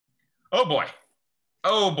Oh boy.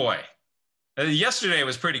 Oh boy. Yesterday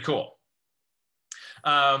was pretty cool.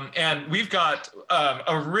 And we've got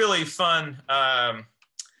a really fun uh,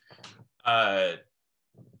 uh,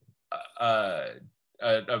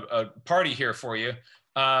 a party here for you.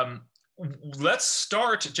 Um, let's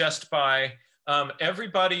start just by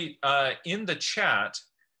everybody in the chat,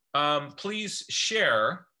 please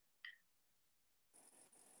share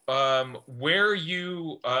where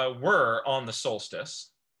you were on the solstice.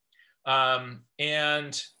 So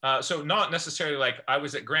not necessarily like I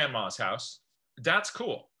was at grandma's house. That's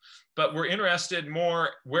cool. But we're interested more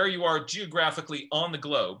where you are geographically on the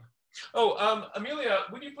globe. Oh, Amelia,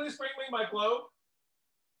 would you please bring me my globe?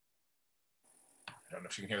 I don't know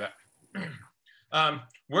if you can hear that.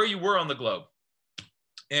 Where you were on the globe.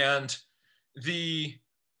 And then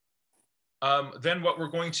what we're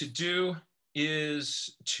going to do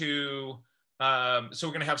is so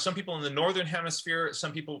we're going to have some people in the northern hemisphere,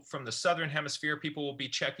 some people from the southern hemisphere. People will be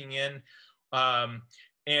checking in.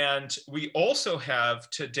 And we also have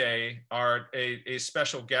today a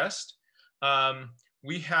special guest.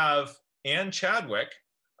 We have Ann Chadwick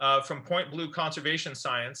from Point Blue Conservation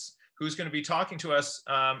Science, who's going to be talking to us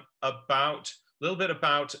about a little bit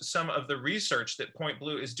about some of the research that Point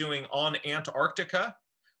Blue is doing on Antarctica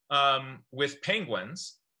with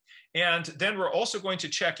penguins. And then we're also going to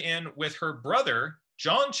check in with her brother,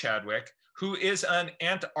 John Chadwick, who is an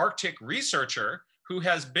Antarctic researcher who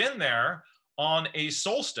has been there on a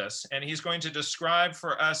solstice. And he's going to describe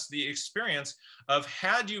for us the experience of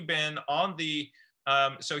had you been on the,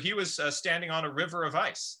 so he was standing on a river of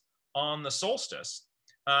ice on the solstice.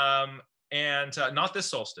 And not this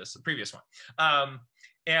solstice, the previous one.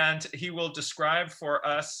 And he will describe for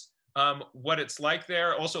us what it's like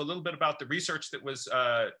there. Also a little bit about the research that was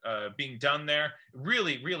being done there.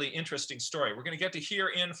 Really, really interesting story. We're going to get to hear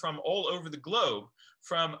in from all over the globe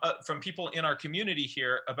from people in our community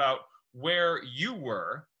here about where you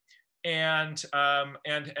were and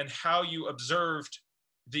how you observed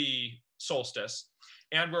the solstice.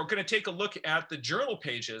 And we're going to take a look at the journal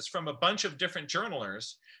pages from a bunch of different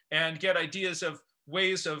journalers and get ideas of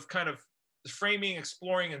ways of kind of framing,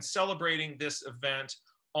 exploring, and celebrating this event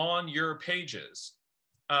on your pages.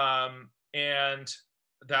 And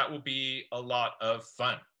that will be a lot of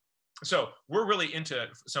fun. So we're really into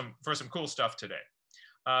some cool stuff today.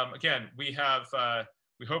 Again, we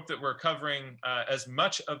hope that we're covering as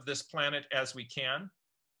much of this planet as we can.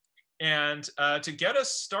 And to get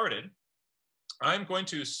us started, I'm going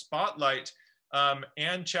to spotlight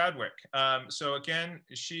Ann Chadwick. So again,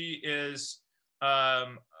 she is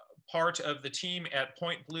part of the team at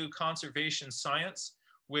Point Blue Conservation Science,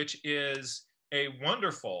 which is a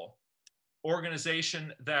wonderful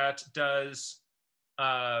organization that does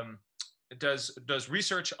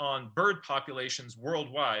research on bird populations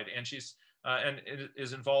worldwide, and she's and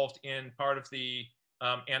is involved in part of the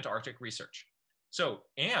Antarctic research. So,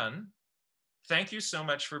 Ann, thank you so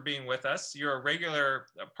much for being with us. You're a regular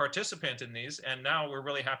participant in these, and now we're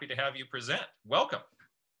really happy to have you present. Welcome.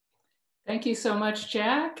 Thank you so much,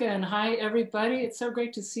 Jack, and hi, everybody. It's so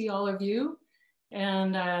great to see all of you.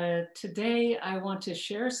 And today I want to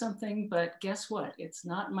share something, but guess what? It's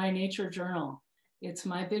not my nature journal. It's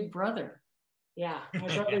my big brother. Yeah,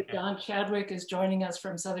 my brother John Chadwick is joining us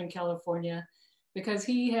from Southern California because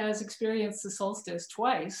he has experienced the solstice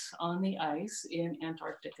twice on the ice in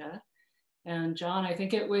Antarctica. And John, I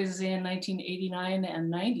think it was in 1989 and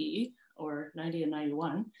 90, or 90 and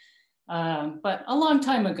 91, but a long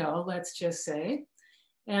time ago, let's just say.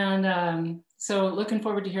 And so looking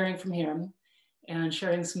forward to hearing from him and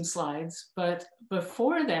sharing some slides. But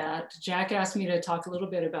before that, Jack asked me to talk a little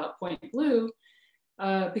bit about Point Blue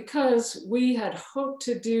because we had hoped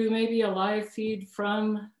to do maybe a live feed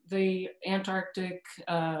from the Antarctic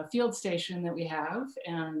field station that we have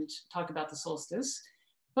and talk about the solstice,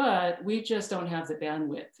 but we just don't have the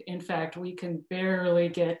bandwidth. In fact, we can barely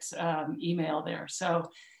get email there. So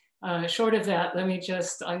short of that, I'm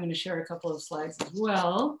going to share a couple of slides as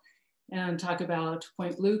well and talk about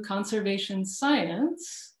Point Blue Conservation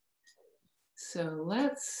Science. So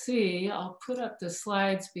let's see, I'll put up the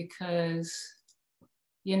slides because,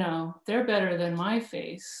 you know, they're better than my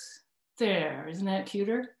face. There, isn't that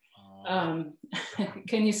cuter?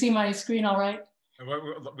 Can you see my screen all right?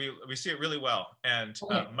 We see it really well and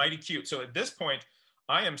mighty cute. So at this point,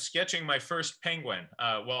 I am sketching my first penguin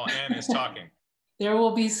while Ann is talking. There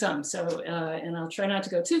will be some, so, and I'll try not to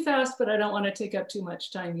go too fast, but I don't want to take up too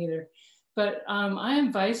much time either. But I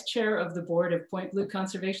am vice chair of the board of Point Blue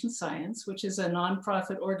Conservation Science, which is a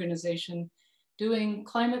nonprofit organization doing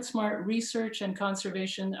climate smart research and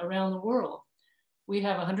conservation around the world. We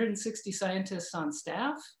have 160 scientists on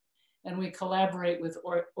staff, and we collaborate with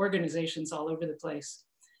organizations all over the place.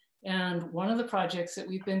 And one of the projects that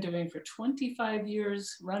we've been doing for 25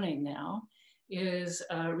 years running now is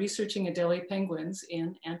researching Adelie penguins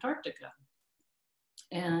in Antarctica.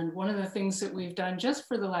 And one of the things that we've done just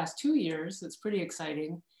for the last 2 years that's pretty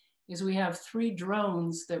exciting is we have 3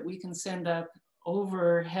 drones that we can send up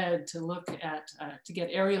overhead to look at, to get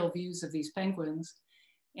aerial views of these penguins.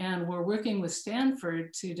 And we're working with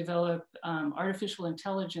Stanford to develop artificial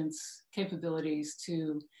intelligence capabilities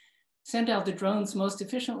to send out the drones most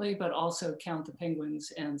efficiently, but also count the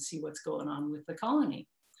penguins and see what's going on with the colony.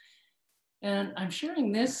 And I'm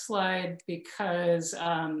sharing this slide because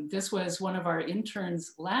this was one of our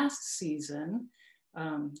interns last season,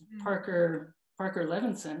 Parker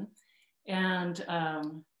Levinson. And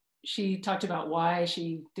she talked about why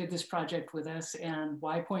she did this project with us and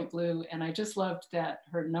why Point Blue. And I just loved that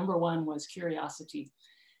her #1 was curiosity.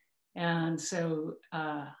 And so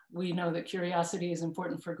we know that curiosity is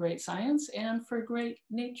important for great science and for great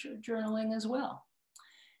nature journaling as well.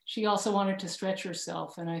 She also wanted to stretch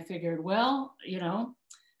herself, and I figured, well, you know,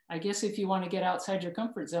 I guess if you want to get outside your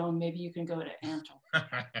comfort zone, maybe you can go to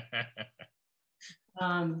Antarctica.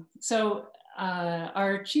 So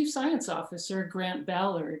our Chief Science Officer, Grant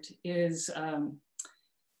Ballard, is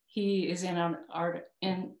he is in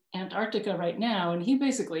Antarctica right now, and he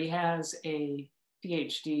basically has a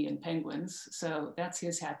PhD in penguins, so that's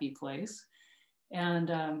his happy place.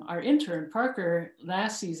 And our intern, Parker,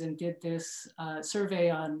 last season did this survey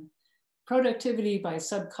on productivity by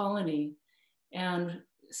subcolony. And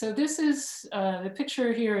so this is, the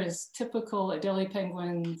picture here is typical Adelie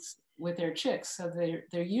penguins with their chicks. So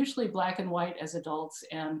they're usually black and white as adults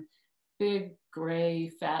and big gray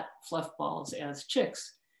fat fluff balls as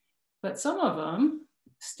chicks. But some of them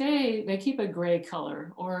they keep a gray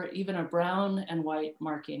color or even a brown and white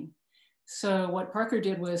marking. So what Parker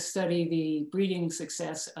did was study the breeding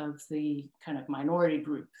success of the kind of minority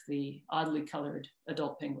group, the oddly colored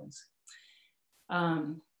adult penguins.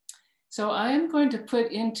 So I am going to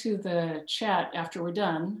put into the chat after we're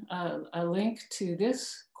done a link to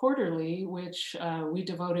this quarterly, which we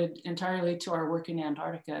devoted entirely to our work in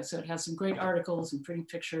Antarctica. So it has some great articles and pretty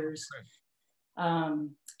pictures.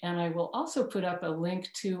 And I will also put up a link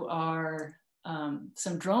to our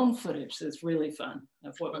some drone footage that's really fun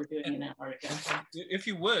of what we're doing in Antarctica. If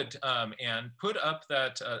you would, Anne, put up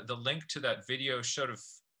that the link to that video sort of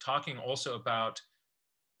talking also about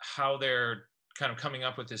how they're kind of coming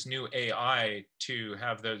up with this new AI to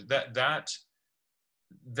have that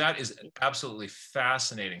is absolutely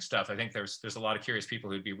fascinating stuff. I think there's a lot of curious people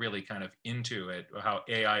who'd be really kind of into it, how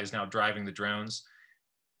AI is now driving the drones.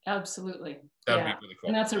 Absolutely. That would be really cool.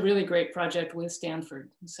 And that's a really great project with Stanford.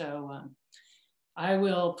 So I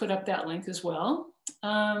will put up that link as well.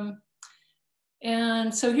 And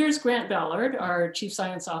so here's Grant Ballard, our Chief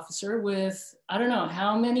Science Officer, with, I don't know,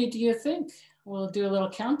 how many do you think? We'll do a little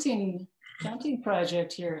counting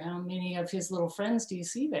project here. How many of his little friends do you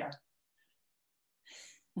see there?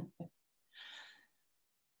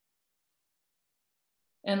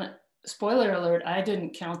 And spoiler alert, I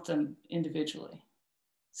didn't count them individually.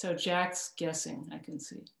 So Jack's guessing, I can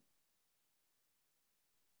see.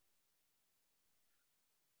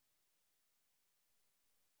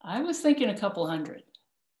 I was thinking a couple hundred.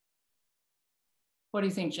 What do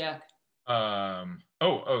you think, Jack? Yeah.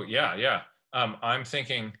 I'm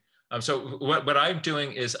thinking, so what I'm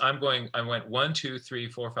doing is I went 1, 2, 3,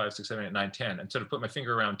 4, 5, 6, 7, 8, 9, 10, and sort of put my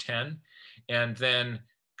finger around 10, and then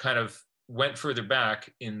kind of went further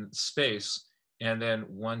back in space, and then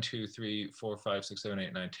 1, 2, 3, 4, 5, 6, 7,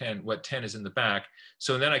 8, 9, 10, what 10 is in the back.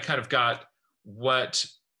 So then I kind of got what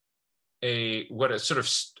a sort of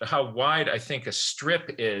how wide I think a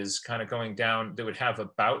strip is kind of going down that would have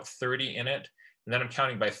about 30 in it. And then I'm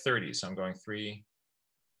counting by 30. So I'm going 3.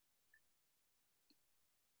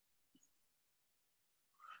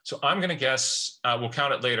 So I'm going to guess, we'll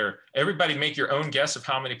count it later. Everybody make your own guess of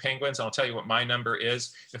how many penguins. I'll tell you what my number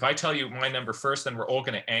is. If I tell you my number first, then we're all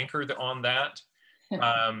going to anchor on that.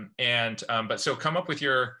 But so come up with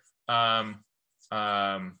your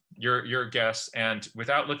guess, and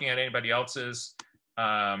without looking at anybody else's,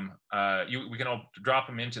 we can all drop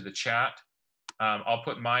them into the chat. I'll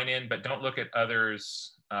put mine in, but don't look at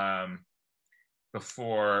others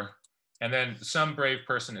before. And then some brave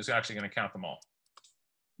person is actually going to count them all.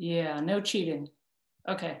 Yeah, no cheating.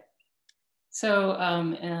 Okay. So,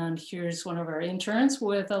 and here's one of our interns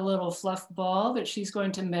with a little fluff ball that she's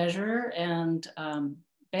going to measure and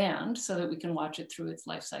band so that we can watch it through its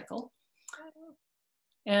life cycle.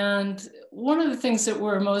 And one of the things that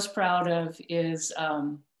we're most proud of is,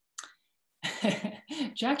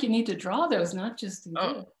 Jack, you need to draw those, not just do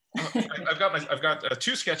this. I've got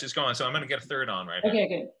two sketches going, so I'm going to get a third on right now. Okay,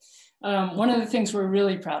 good. One of the things we're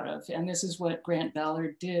really proud of, and this is what Grant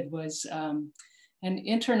Ballard did, was an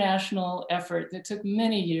international effort that took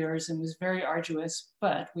many years and was very arduous,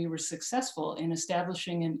 but we were successful in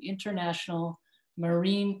establishing an international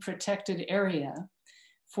marine protected area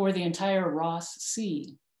for the entire Ross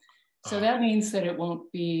Sea. So that means that it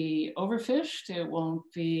won't be overfished, it won't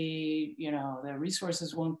be, you know, the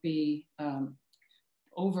resources won't be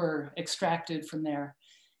over extracted from there.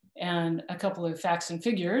 And a couple of facts and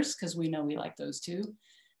figures, because we know we like those too.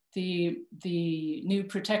 The new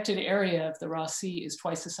protected area of the Ross Sea is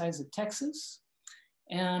twice the size of Texas.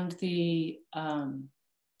 And the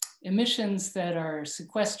emissions that are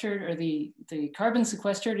sequestered, or the carbon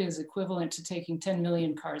sequestered, is equivalent to taking 10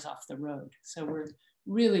 million cars off the road. So we're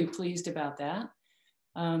really pleased about that.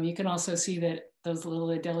 You can also see that those little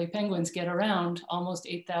Adelie penguins get around almost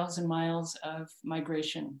 8,000 miles of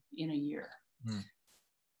migration in a year. Mm.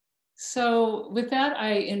 So with that,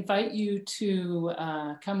 I invite you to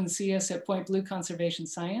come and see us at Point Blue Conservation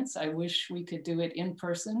Science. I wish we could do it in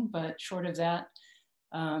person, but short of that,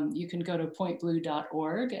 you can go to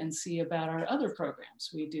pointblue.org and see about our other programs.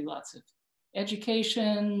 We do lots of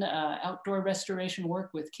education, outdoor restoration work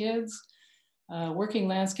with kids, working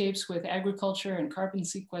landscapes with agriculture and carbon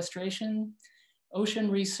sequestration, ocean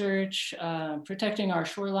research, protecting our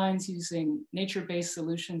shorelines using nature-based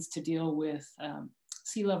solutions to deal with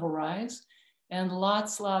sea level rise, and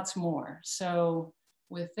lots more. So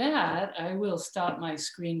with that, I will stop my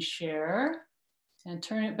screen share and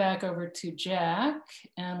turn it back over to Jack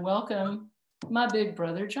and welcome my big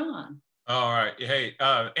brother, John. All right. Hey,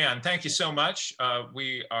 Anne, thank you so much.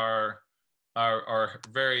 We are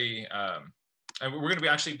very, and we're going to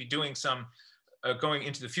actually be doing some, going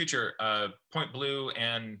into the future, Point Blue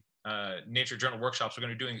and Nature Journal workshops. We're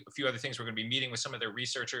going to be doing a few other things. We're going to be meeting with some of their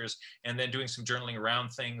researchers and then doing some journaling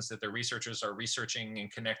around things that their researchers are researching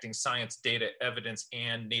and connecting science, data, evidence,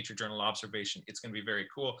 and nature journal observation. It's going to be very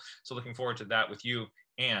cool. So looking forward to that with you,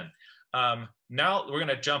 Anne. Now we're going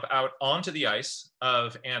to jump out onto the ice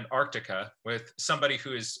of Antarctica with somebody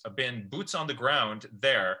who has been boots on the ground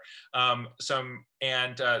there. So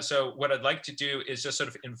what I'd like to do is just sort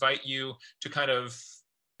of invite you to kind of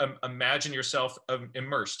imagine yourself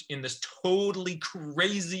immersed in this totally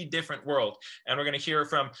crazy different world. And we're going to hear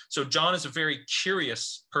from, so John is a very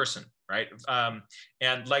curious person, right?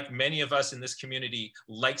 And like many of us in this community,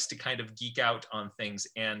 likes to kind of geek out on things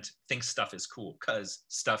and thinks stuff is cool, because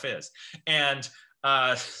stuff is. And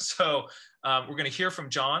so we're going to hear from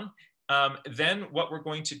John. Then what we're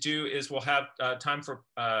going to do is we'll have time for,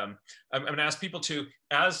 I'm going to ask people to,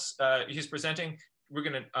 as he's presenting, we're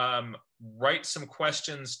going to write some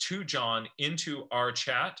questions to John into our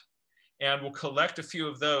chat, and we'll collect a few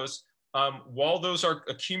of those. While those are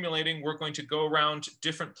accumulating, we're going to go around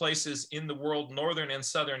different places in the world, northern and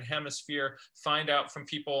southern hemisphere, find out from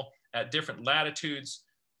people at different latitudes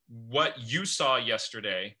what you saw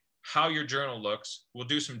yesterday, how your journal looks. We'll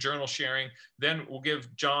do some journal sharing. Then we'll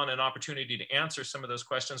give John an opportunity to answer some of those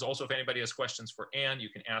questions. Also, if anybody has questions for Anne, you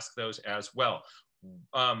can ask those as well.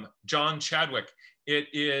 John Chadwick, it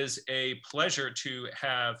is a pleasure to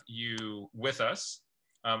have you with us.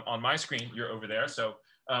 On my screen, you're over there. So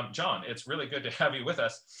John, it's really good to have you with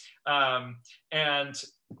us. I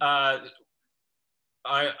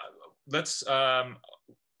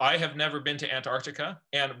have never been to Antarctica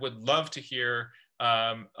and would love to hear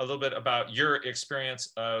a little bit about your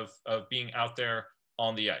experience of being out there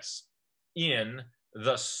on the ice in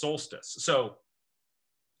the solstice. So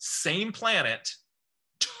same planet,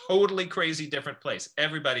 totally crazy different place.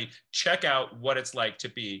 Everybody check out what it's like to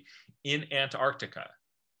be in Antarctica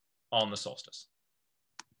on the solstice.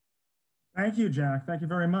 Thank you, Jack. Thank you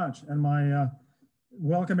very much. And my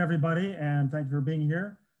welcome everybody, and thank you for being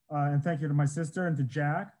here. And thank you to my sister and to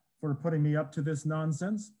Jack for putting me up to this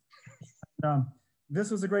nonsense. This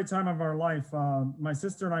was a great time of our life. My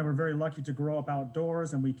sister and I were very lucky to grow up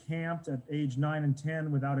outdoors, and we camped at age 9 and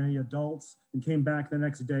 10 without any adults and came back the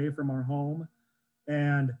next day from our home.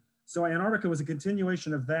 And so Antarctica was a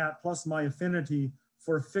continuation of that, plus my affinity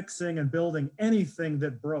for fixing and building anything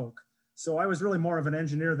that broke. So I was really more of an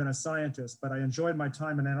engineer than a scientist, but I enjoyed my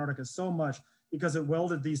time in Antarctica so much because it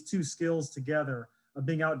welded these two skills together of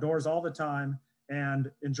being outdoors all the time and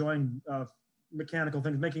enjoying mechanical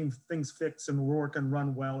things, making things fix and work and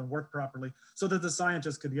run well and work properly so that the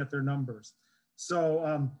scientists could get their numbers.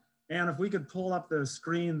 So, Anne, if we could pull up the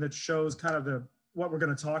screen that shows kind of what we're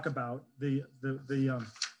going to talk about, the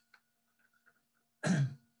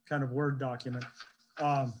kind of Word document.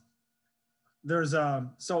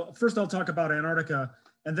 So first I'll talk about Antarctica.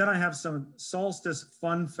 And then I have some solstice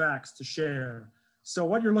fun facts to share. So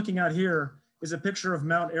what you're looking at here is a picture of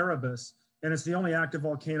Mount Erebus, and it's the only active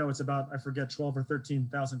volcano. It's about, I forget, 12 or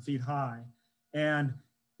 13,000 feet high. And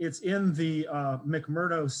it's in the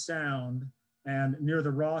McMurdo Sound and near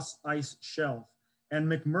the Ross Ice Shelf. And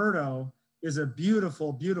McMurdo is a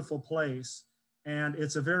beautiful, beautiful place. And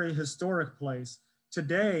it's a very historic place.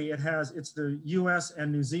 Today it's the US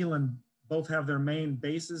and New Zealand both have their main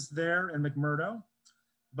bases there in McMurdo.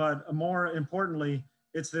 But more importantly,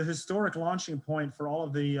 it's the historic launching point for all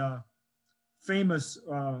of the famous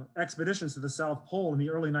expeditions to the South Pole in the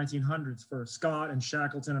early 1900s for Scott and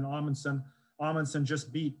Shackleton and Amundsen. Amundsen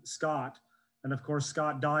just beat Scott. And of course,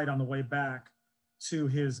 Scott died on the way back to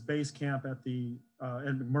his base camp at in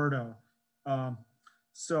McMurdo.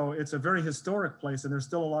 So it's a very historic place, and there's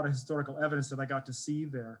still a lot of historical evidence that I got to see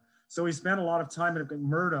there. So we spent a lot of time at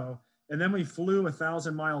McMurdo, and then we flew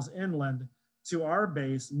 1,000 miles inland to our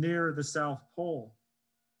base near the South Pole.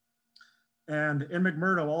 And in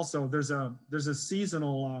McMurdo also, there's a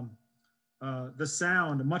seasonal, the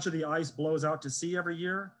Sound, much of the ice blows out to sea every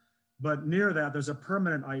year, but near that, there's a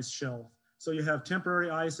permanent ice shelf. So you have temporary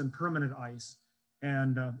ice and permanent ice.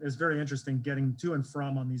 And it's very interesting getting to and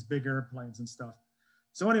from on these big airplanes and stuff.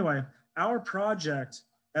 So anyway, our project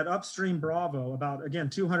at Upstream Bravo, about, again,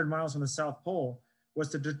 200 miles from the South Pole, was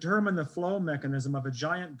to determine the flow mechanism of a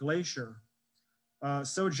giant glacier.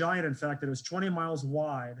 So giant, in fact, that it was 20 miles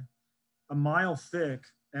wide, a mile thick,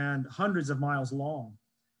 and hundreds of miles long.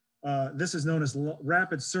 This is known as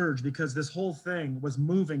rapid surge because this whole thing was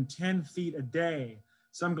moving 10 feet a day.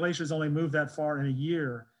 Some glaciers only move that far in a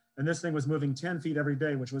year, and this thing was moving 10 feet every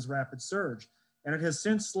day, which was rapid surge. And it has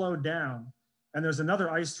since slowed down. And there's another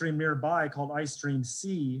ice stream nearby called Ice Stream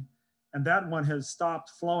C, and that one has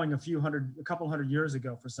stopped flowing a couple hundred years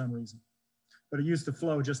ago for some reason. But it used to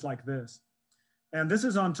flow just like this. And this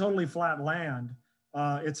is on totally flat land.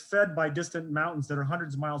 It's fed by distant mountains that are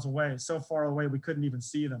hundreds of miles away, so far away we couldn't even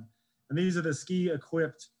see them. And these are the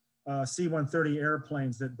ski-equipped C-130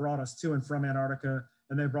 airplanes that brought us to and from Antarctica,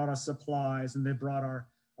 and they brought us supplies, and they brought our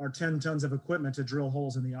 10 tons of equipment to drill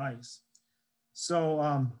holes in the ice.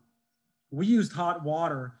 So we used hot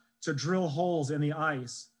water to drill holes in the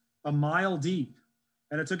ice a mile deep.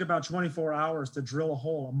 And it took about 24 hours to drill a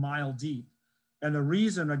hole a mile deep. And the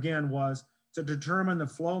reason, again, was to determine the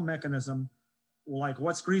flow mechanism, like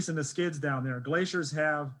what's greasing the skids down there. Glaciers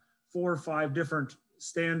have 4 or 5 different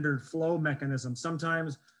standard flow mechanisms.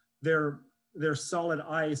 Sometimes they're solid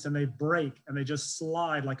ice and they break and they just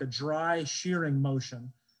slide like a dry shearing motion.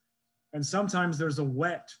 And sometimes there's a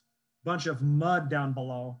wet bunch of mud down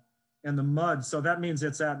below. And the mud, so that means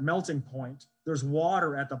it's at melting point. There's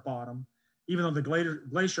water at the bottom, even though the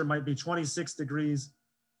glacier might be 26 degrees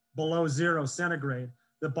below 0 centigrade.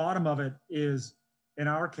 The bottom of it is, in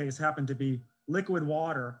our case, happened to be liquid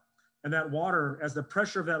water. And that water, as the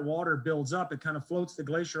pressure of that water builds up, it kind of floats the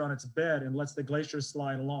glacier on its bed and lets the glacier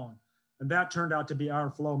slide along. And that turned out to be our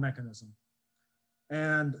flow mechanism.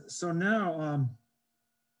 And so now,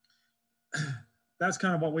 that's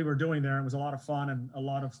kind of what we were doing there. It was a lot of fun, and a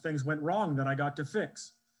lot of things went wrong that I got to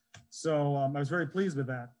fix. So I was very pleased with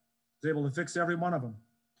that. I was able to fix every one of them.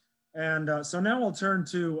 And so now we'll turn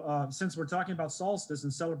to, since we're talking about solstice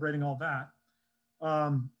and celebrating all that,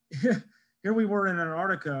 here we were in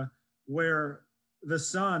Antarctica where the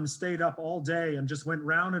sun stayed up all day and just went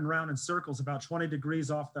round and round in circles about 20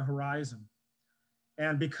 degrees off the horizon.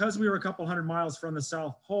 And because we were a couple hundred miles from the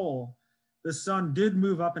South Pole, the sun did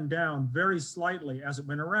move up and down very slightly as it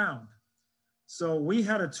went around. So we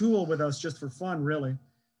had a tool with us just for fun, really,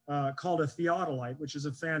 called a theodolite, which is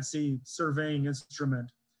a fancy surveying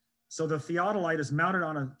instrument. So the theodolite is mounted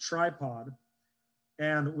on a tripod,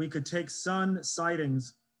 and we could take sun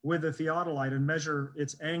sightings with the theodolite and measure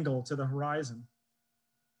its angle to the horizon.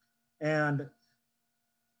 And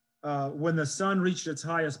when the sun reached its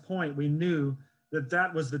highest point, we knew that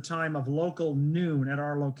that was the time of local noon at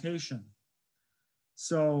our location.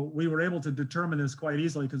 So we were able to determine this quite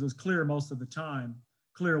easily because it was clear most of the time,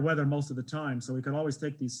 clear weather most of the time. So we could always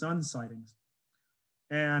take these sun sightings.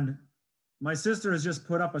 And my sister has just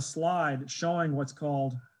put up a slide showing what's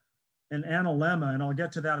called an analemma, and I'll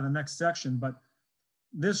get to that in the next section, but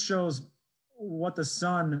this shows what the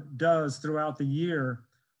sun does throughout the year.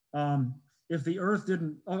 If the Earth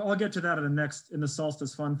didn't, I'll get to that in the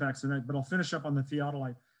solstice fun facts tonight, but I'll finish up on the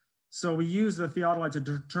theodolite. So we use the theodolite to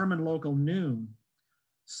determine local noon.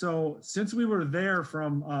 So since we were there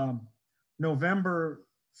from November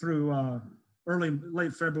through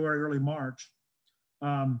late February, early March,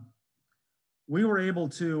 we were able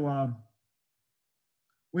to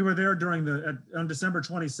We were there during on December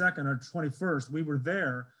 22nd or 21st, we were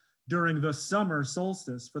there during the summer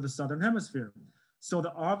solstice for the Southern Hemisphere. So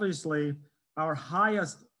obviously our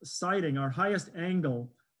highest sighting, our highest angle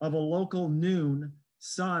of a local noon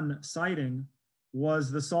sun sighting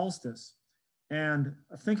was the solstice. And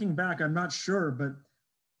thinking back, I'm not sure, but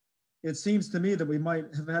it seems to me that we might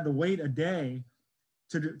have had to wait a day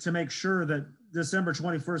to make sure that December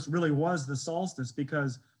 21st really was the solstice,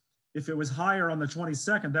 because if it was higher on the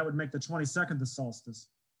 22nd, that would make the 22nd the solstice.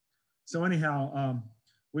 So anyhow,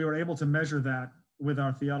 we were able to measure that with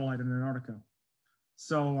our theodolite in Antarctica.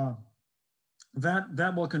 So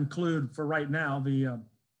that will conclude for right now the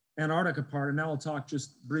Antarctica part, and now I'll talk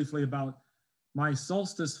just briefly about my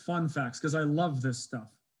solstice fun facts, because I love this stuff.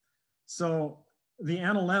 So the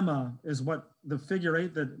analemma is what the figure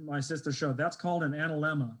 8 that my sister showed, that's called an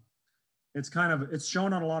analemma. It's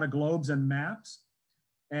shown on a lot of globes and maps.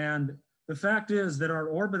 And the fact is that our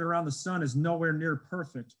orbit around the sun is nowhere near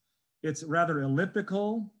perfect. It's rather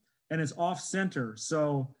elliptical and it's off center.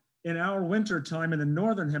 So in our winter time in the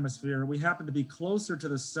northern hemisphere, we happen to be closer to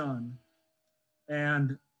the sun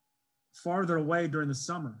and farther away during the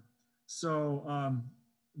summer. So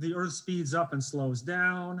the Earth speeds up and slows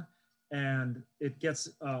down, and it gets,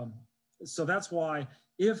 so that's why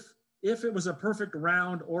if it was a perfect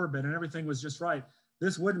round orbit and everything was just right,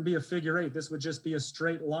 this wouldn't be a figure 8. This would just be a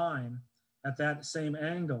straight line at that same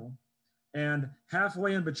angle. And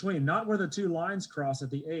halfway in between, not where the two lines cross at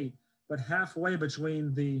the 8, but halfway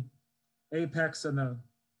between the apex and the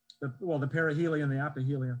perihelion and the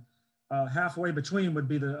aphelion, halfway between would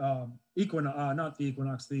be the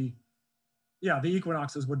the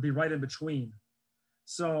equinoxes would be right in between.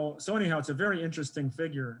 So anyhow, it's a very interesting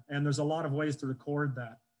figure, and there's a lot of ways to record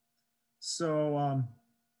that. So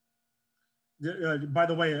by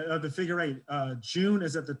the way, the figure 8, June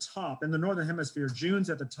is at the top. In the northern hemisphere, June's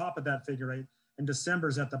at the top of that figure 8, and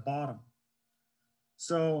December's at the bottom.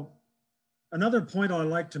 So another point I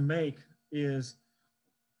like to make is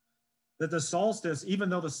that the solstice, even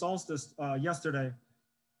though the solstice yesterday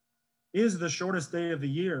is the shortest day of the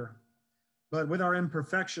year, but with our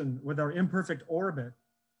imperfection, with our imperfect orbit,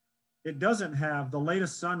 it doesn't have the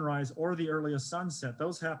latest sunrise or the earliest sunset.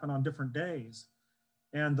 Those happen on different days.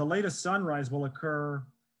 And the latest sunrise will occur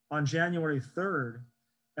on January 3rd,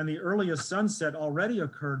 and the earliest sunset already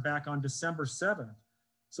occurred back on December 7th.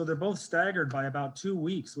 So they're both staggered by about 2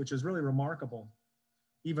 weeks, which is really remarkable.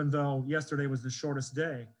 Even though yesterday was the shortest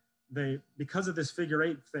day, because of this figure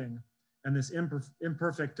 8 thing and this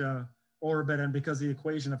imperfect orbit, and because of the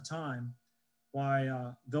equation of time, why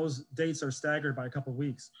those dates are staggered by a couple of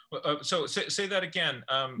weeks. So say that again.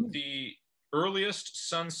 The earliest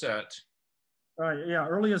sunset. Yeah,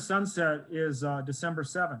 earliest sunset is December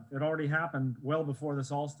 7th. It already happened well before the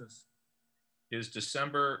solstice. Is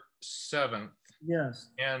December 7th. Yes.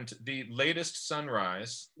 And the latest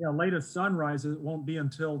sunrise. Yeah, latest sunrise, it won't be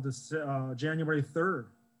until January 3rd.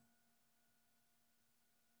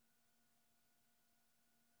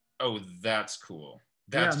 Oh, that's cool.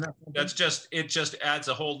 That's it just adds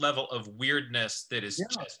a whole level of weirdness that is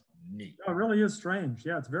just neat. No, it really is strange.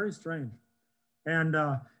 Yeah, it's very strange. And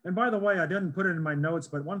by the way, I didn't put it in my notes,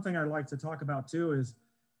 but one thing I'd like to talk about too is,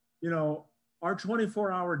 our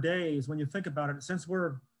 24-hour days, when you think about it, since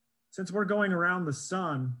we're going around the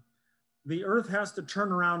sun, the Earth has to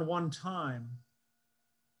turn around one time.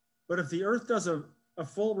 But if the Earth does a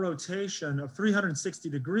full rotation of 360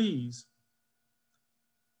 degrees,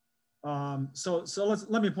 so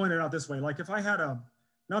let me point it out this way. Like if I had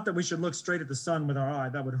not that we should look straight at the sun with our eye,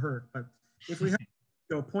 that would hurt, but if we had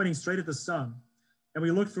pointing straight at the sun and we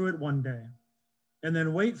look through it one day and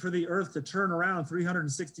then wait for the Earth to turn around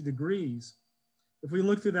 360 degrees, if we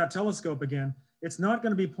look through that telescope again, it's not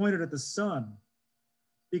going to be pointed at the sun,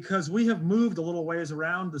 because we have moved a little ways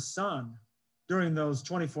around the sun during those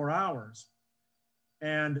 24 hours.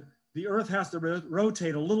 And the Earth has to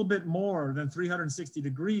rotate a little bit more than 360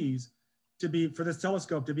 degrees for this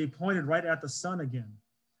telescope to be pointed right at the sun again.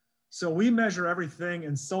 So we measure everything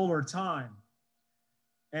in solar time.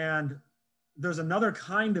 And there's another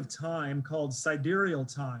kind of time called sidereal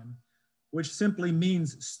time, which simply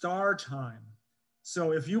means star time.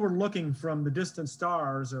 So if you were looking from the distant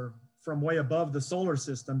stars or from way above the solar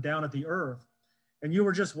system down at the Earth, and you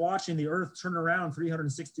were just watching the Earth turn around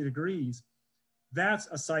 360 degrees, that's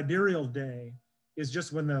a sidereal day, is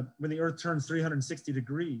just when the Earth turns 360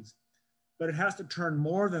 degrees. But it has to turn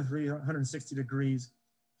more than 360 degrees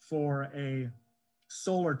for a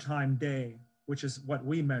solar time day, which is what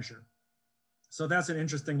we measure. So that's an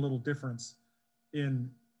interesting little difference in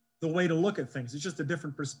the way to look at things. It's just a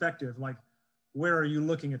different perspective, like where are you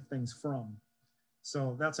looking at things from?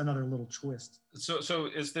 So that's another little twist. So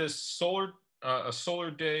is this a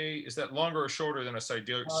solar day? Is that longer or shorter than a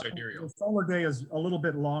sidereal? The solar day is a little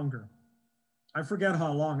bit longer. I forget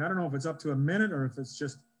how long. I don't know if it's up to a minute or if it's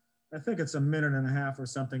just, I think it's a minute and a half or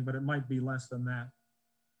something, but it might be less than that.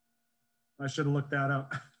 I should have looked that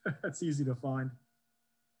up. It's easy to find.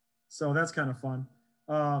 So that's kind of fun.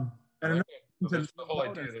 And that's the whole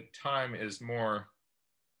idea that time is more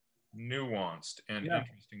nuanced and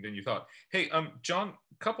interesting than you thought. Hey, John,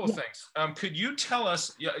 a couple of things. Could you tell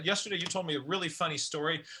us, yesterday you told me a really funny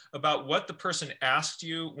story about what the person asked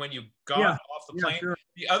you when you got off the plane. Sure,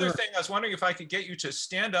 the other thing, I was wondering if I could get you to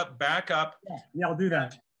stand up, back up. Yeah, I'll do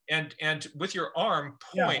that. And with your arm,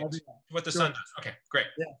 point to what the sun does. Okay, great.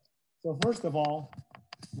 Yeah. So first of all,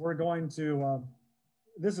 we're going to,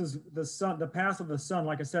 this is the sun, the path of the sun.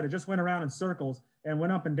 Like I said, it just went around in circles and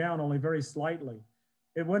went up and down only very slightly.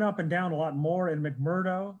 It went up and down a lot more in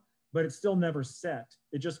McMurdo, but it still never set.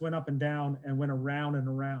 It just went up and down and went around and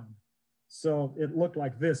around. So it looked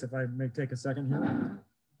like this, if I may take a second here.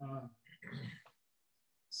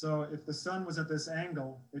 So if the sun was at this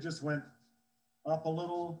angle, it just went up a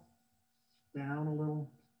little, down a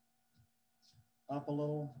little, up a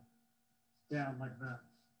little, down like that.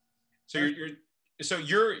 So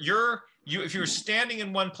if you were standing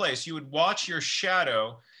in one place, you would watch your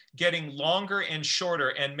shadow getting longer and shorter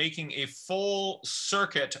and making a full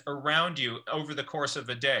circuit around you over the course of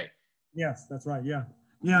a day. Yes, that's right. Yeah.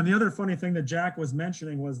 Yeah. And the other funny thing that Jack was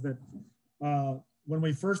mentioning was that when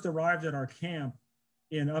we first arrived at our camp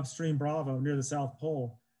in upstream Bravo near the South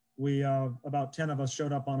Pole, we about 10 of us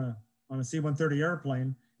showed up on a C-130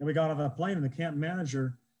 airplane, and we got out of the plane, and the camp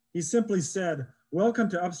manager, he simply said, "Welcome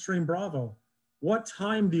to upstream Bravo. What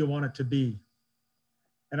time do you want it to be?"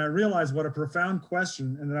 And I realized what a profound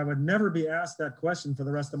question, and that I would never be asked that question for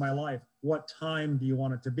the rest of my life. What time do you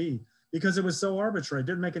want it to be? Because it was so arbitrary, it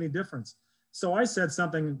didn't make any difference. So I said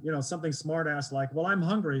something, something smart ass like, "Well, I'm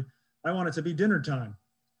hungry. I want it to be dinner time."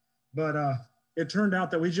 But it turned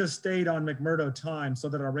out that we just stayed on McMurdo time so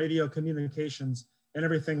that our radio communications and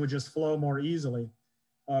everything would just flow more easily,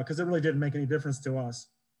 because it really didn't make any difference to us,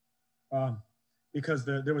 because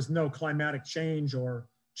there was no climatic change or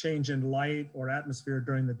change in light or atmosphere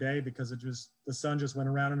during the day, because the sun just went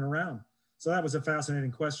around and around. So that was a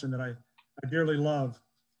fascinating question that I dearly love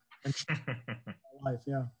in my life.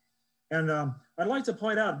 Yeah. And I'd like to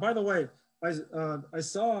point out, by the way, I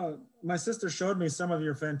saw, my sister showed me some of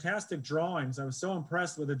your fantastic drawings. I was so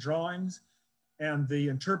impressed with the drawings and the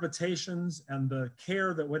interpretations and the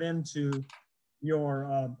care that went into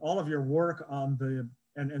your all of your work on the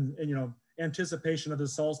and anticipation of the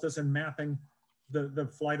solstice and mapping the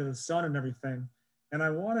flight of the sun and everything. And I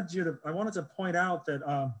wanted to point out that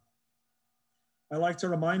I like to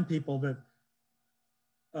remind people that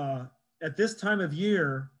at this time of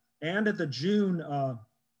year and at the June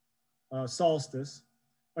solstice,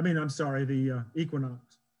 the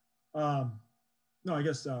equinox. No, I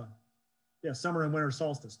guess, summer and winter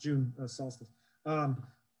solstice, June solstice.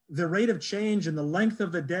 The rate of change in the length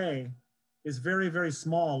of the day is very, very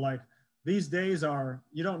small. Like these days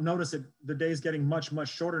you don't notice it, the days getting much, much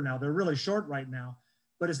shorter now. They're really short right now,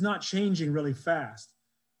 but it's not changing really fast,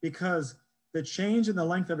 because the change in the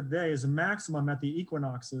length of a day is a maximum at the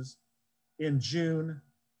equinoxes in June.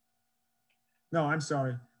 No, I'm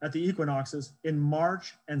sorry, at the equinoxes in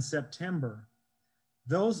March and September.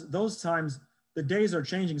 Those times, the days are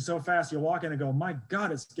changing so fast, you walk in and go, my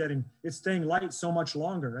God, it's staying light so much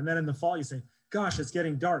longer. And then in the fall, you say, gosh, it's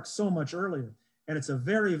getting dark so much earlier. And it's a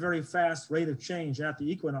very, very fast rate of change at the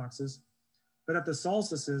equinoxes. But at the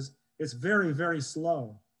solstices, it's very, very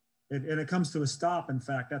slow. And it comes to a stop, in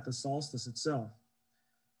fact, at the solstice itself.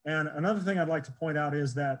 And another thing I'd like to point out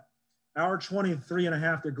is that our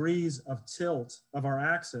 23.5 degrees of tilt of our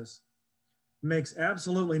axis makes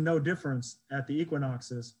absolutely no difference at the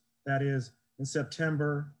equinoxes, that is in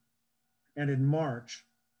September and in March.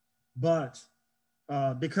 But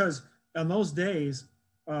because on those days,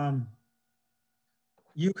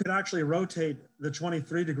 you could actually rotate the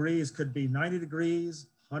 23 degrees, could be 90 degrees,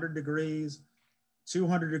 100 degrees,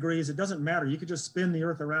 200 degrees. It doesn't matter. You could just spin the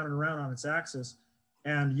earth around and around on its axis,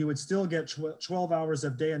 and you would still get 12 hours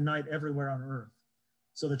of day and night everywhere on Earth.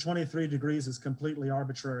 So the 23 degrees is completely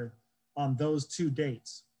arbitrary on those two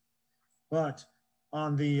dates. But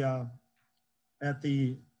on at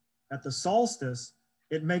the solstice,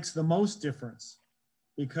 it makes the most difference,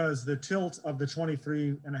 because the tilt of the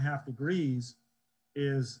 23.5 degrees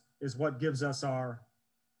is what gives us our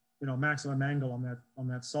maximum angle on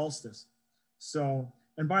that solstice. So,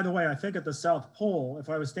 and by the way, I think at the South Pole, if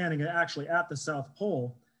I was standing actually at the South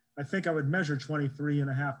Pole, I think I would measure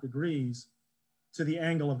 23.5 degrees to the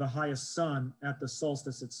angle of the highest sun at the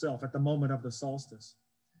solstice itself, at the moment of the solstice.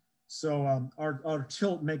 So our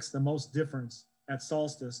tilt makes the most difference at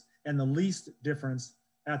solstice and the least difference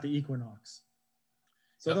at the equinox.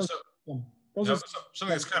 So something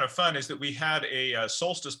that's kind of fun is that we had a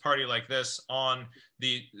solstice party like this on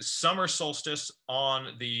the summer solstice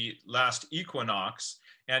on the last equinox,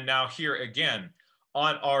 and now here again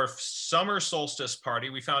on our summer solstice party.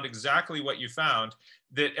 We found exactly what you found,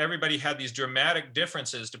 that everybody had these dramatic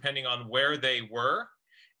differences depending on where they were.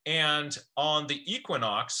 And on the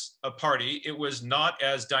equinox party, it was not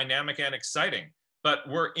as dynamic and exciting, but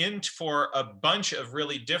we're in for a bunch of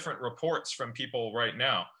really different reports from people right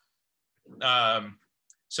now.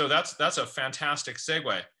 So that's a fantastic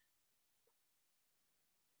segue.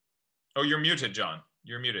 Oh, you're muted, John.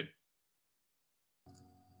 You're muted.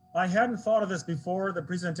 I hadn't thought of this before the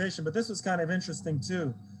presentation, but this was kind of interesting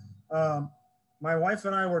too. My wife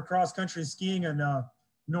and I were cross-country skiing in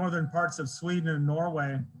northern parts of Sweden and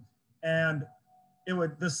Norway, and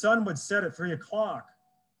the sun would set at 3 o'clock,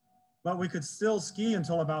 but we could still ski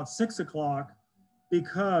until about 6 o'clock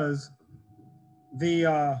because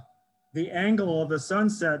the angle of the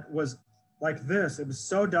sunset was like this. It was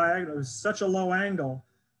so diagonal, it was such a low angle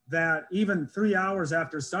that even 3 hours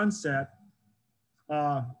after sunset,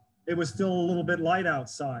 it was still a little bit light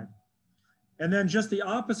outside. And then just the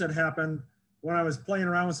opposite happened when I was playing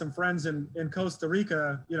around with some friends in Costa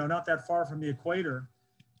Rica, not that far from the equator.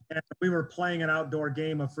 And we were playing an outdoor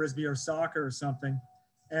game of Frisbee or soccer or something.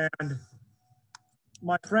 And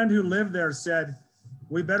my friend who lived there said,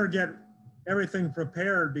 we better get everything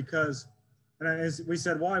prepared because, and we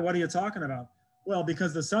said, why? What are you talking about? Well,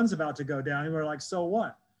 because the sun's about to go down. And we're like, so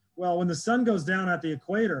what? Well, when the sun goes down at the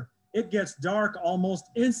equator, it gets dark almost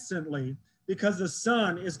instantly because the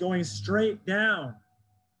sun is going straight down.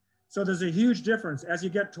 So there's a huge difference. As you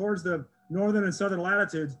get towards the northern and southern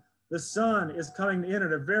latitudes, the sun is coming in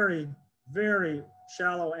at a very, very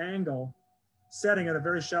shallow angle, setting at a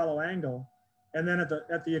very shallow angle. And then at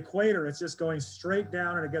the equator, it's just going straight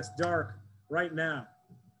down and it gets dark right now.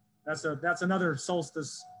 That's another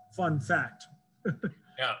solstice fun fact.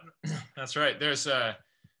 Yeah, that's right. There's a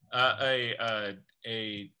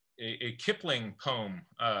Kipling poem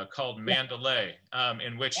called Mandalay,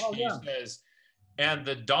 in which he says, and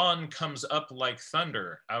the dawn comes up like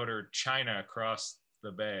thunder, outer China across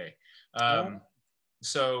the bay.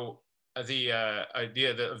 So the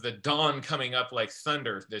idea of the dawn coming up like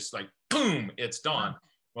thunder, this like, boom, it's dawn.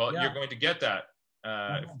 Well, you're going to get that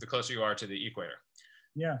the closer you are to the equator.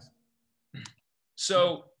 Yes.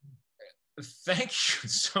 So thank you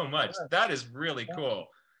so much. That is really cool.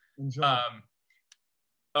 Enjoy.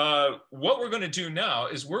 What we're going to do now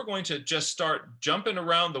is we're going to just start jumping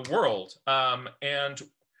around the world. So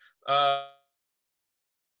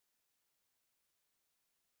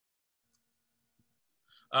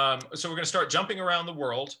we're going to start jumping around the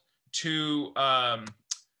world to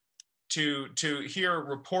hear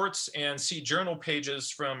reports and see journal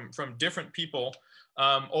pages from different people.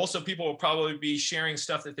 Also, people will probably be sharing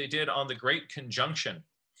stuff that they did on the Great Conjunction.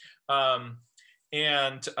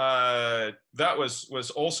 And that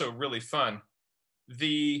was also really fun.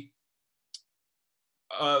 The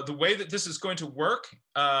way that this is going to work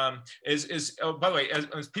is oh, by the way,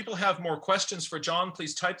 as people have more questions for John,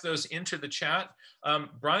 please type those into the chat.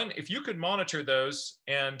 Brian, if you could monitor those,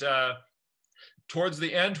 and towards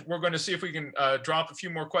the end, we're going to see if we can drop a few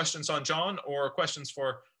more questions on John or questions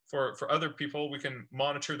for other people. We can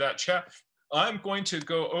monitor that chat. I'm going to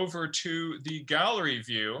go over to the gallery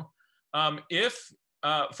view.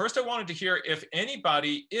 First I wanted to hear if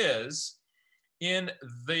anybody is in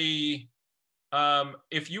the,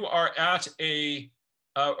 if you are at a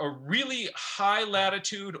really high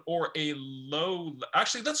latitude or a low,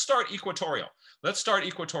 actually let's start equatorial. Let's start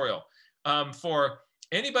equatorial. For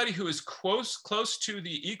anybody who is close to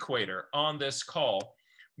the equator on this call,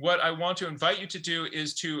 what I want to invite you to do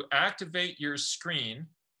is to activate your screen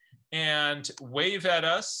and wave at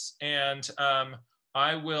us, and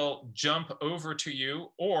I will jump over to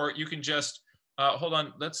you, or you can just hold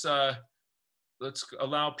on. Let's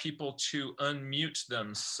allow people to unmute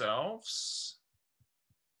themselves.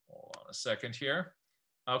 Hold on a second here.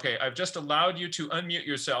 Okay, I've just allowed you to unmute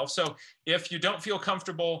yourself. So if you don't feel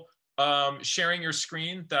comfortable sharing your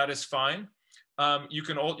screen, that is fine.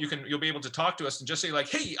 You'll be able to talk to us and just say like,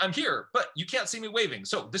 hey, I'm here, but you can't see me waving.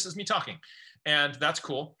 So this is me talking, and that's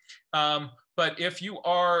cool. But if you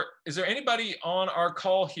are, is there anybody on our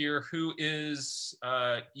call here who is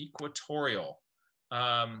equatorial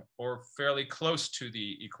or fairly close to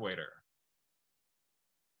the equator?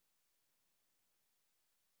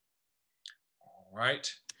 All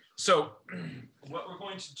right. So what we're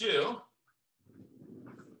going to do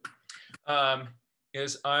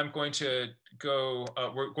is I'm going to go,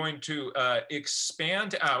 we're going to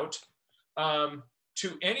expand out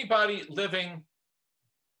to anybody living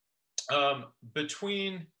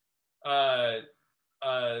between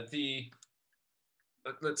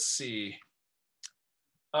let's see,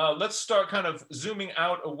 let's start kind of zooming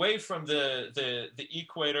out away from the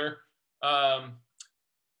equator.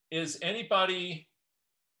 Is anybody,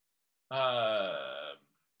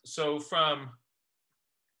 so from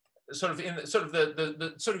sort of in the, sort of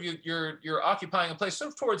the sort of you're occupying a place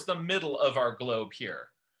sort of towards the middle of our globe here.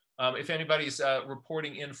 If anybody's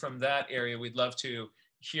reporting in from that area, we'd love to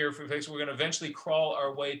hear from folks. We're going to eventually crawl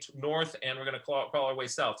our way to north, and we're going to crawl our way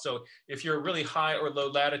south. So if you're really high or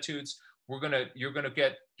low latitudes, you'll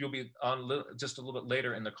be on just a little bit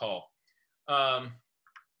later in the call. All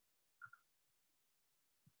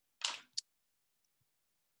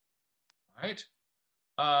right.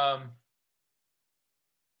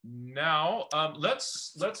 Now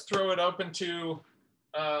let's throw it open to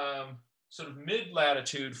sort of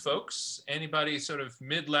mid-latitude folks. Anybody sort of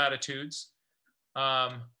mid-latitudes?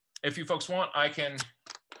 If you folks want, I'll show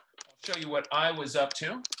you what I was up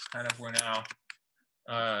to. Kind of we're now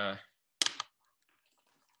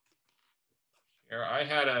here. I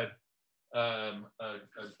had a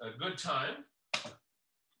good time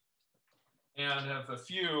and have a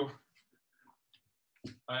few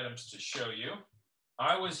items to show you.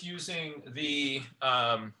 I was using the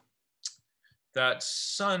that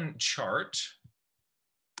sun chart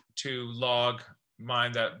to log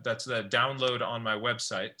mine. That's the download on my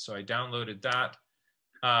website. So I downloaded that.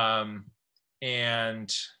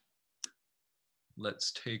 And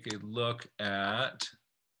let's take a look at,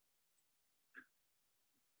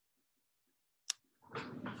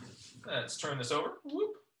 let's turn this over.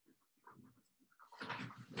 Whoop.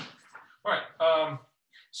 All right,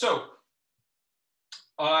 so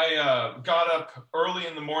I got up early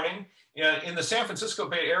in the morning. In the San Francisco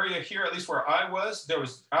Bay Area here, at least where I was, there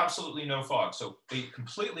was absolutely no fog. So a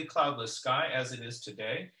completely cloudless sky as it is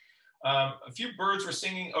today. A few birds were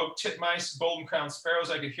singing, oak titmice, golden-crowned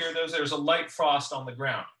sparrows. I could hear those. There was a light frost on the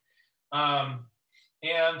ground.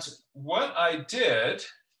 And what I did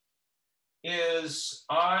is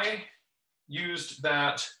I used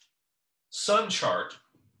that sun chart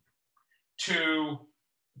to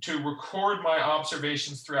record my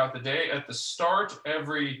observations throughout the day. At the start,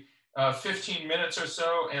 every 15 minutes or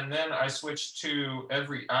so, and then I switched to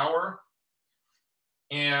every hour.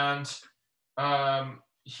 And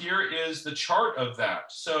here is the chart of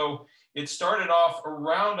that. So it started off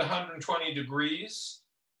around 120 degrees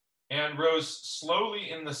and rose slowly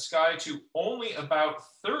in the sky to only about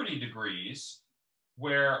 30 degrees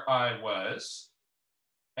where I was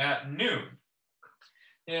at noon.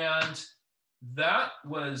 And that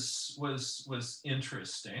was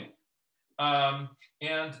interesting.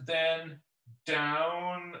 And then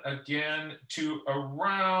down again to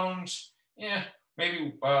around,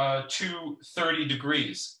 maybe 230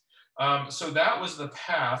 degrees. So that was the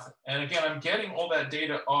path. And again, I'm getting all that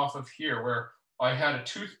data off of here where I had a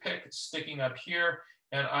toothpick sticking up here,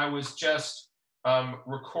 and I was just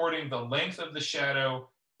recording the length of the shadow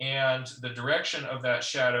and the direction of that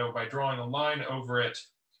shadow by drawing a line over it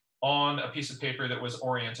on a piece of paper that was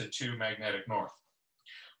oriented to magnetic north.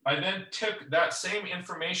 I then took that same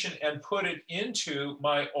information and put it into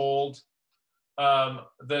my old,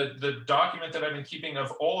 the document that I've been keeping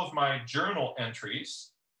of all of my journal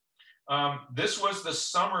entries. This was the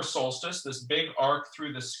summer solstice, this big arc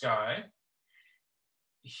through the sky.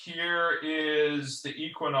 Here is the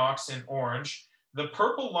equinox in orange. The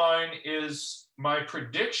purple line is my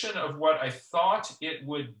prediction of what I thought it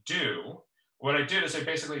would do. What I did is I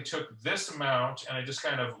basically took this amount and I just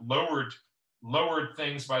kind of lowered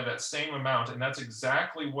things by that same amount, and that's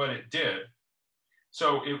exactly what it did.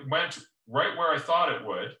 So it went right where I thought it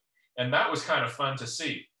would, and that was kind of fun to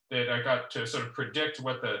see, that I got to sort of predict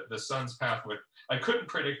what the sun's path would. I couldn't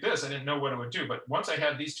predict this, I didn't know what it would do, but once I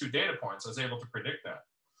had these two data points, I was able to predict that.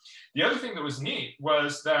 The other thing that was neat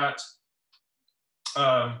was that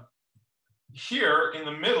here in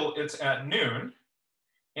the middle, it's at noon,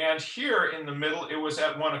 and here in the middle, it was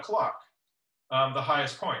at 1 o'clock, the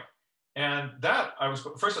highest point. And that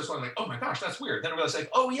first I was going like, oh my gosh, that's weird. Then I realized like,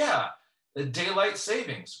 oh yeah, the daylight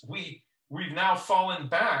savings. We've now fallen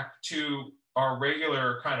back to our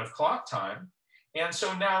regular kind of clock time. And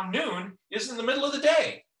so now noon is in the middle of the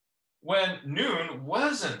day when noon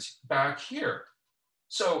wasn't back here.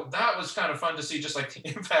 So that was kind of fun to see, just like the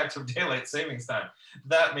impact of daylight savings time.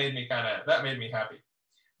 That made me happy.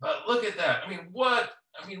 But look at that. I mean,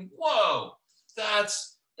 whoa,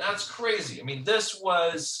 that's That's crazy. I mean, this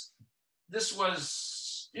was,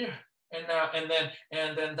 yeah. And now, and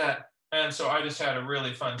then that. And so I just had a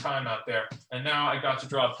really fun time out there. And now I got to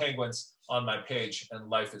draw penguins on my page, and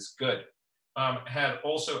life is good. Had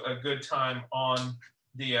also a good time on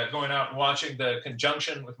the going out and watching the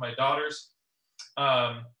conjunction with my daughters.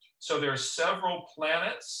 So there are several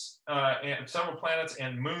planets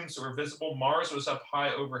and moons that were visible. Mars was up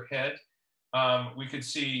high overhead. We could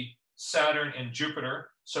see Saturn and Jupiter.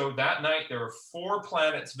 So that night there were 4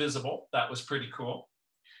 planets visible. That was pretty cool.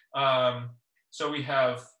 So we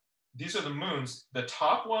have, these are the moons. The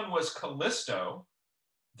top one was Callisto,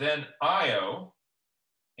 then Io,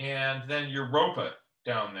 and then Europa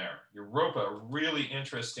down there. Europa, a really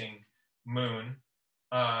interesting moon.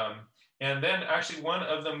 And then actually one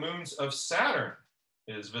of the moons of Saturn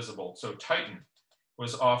is visible. So Titan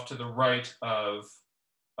was off to the right of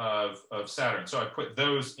Saturn. So I put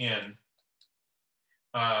those in.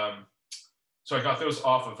 So I got those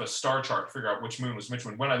off of a star chart to figure out which moon was which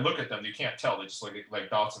one. When I look at them, you can't tell. They just look like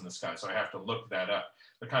dots in the sky. So I have to look that up.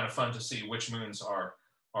 They're kind of fun to see which moons are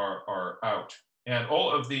out. And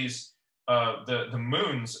all of these, the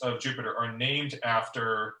moons of Jupiter are named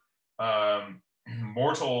after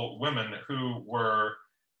mortal women who were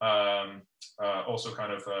also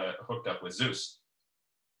kind of hooked up with Zeus.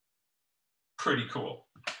 Pretty cool.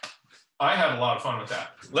 I had a lot of fun with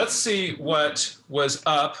that. Let's see what was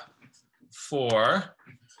up for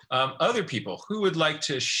other people. Who would like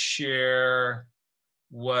to share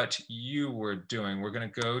what you were doing? We're going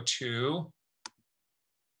to go to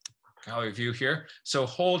gallery view here. So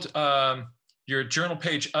hold your journal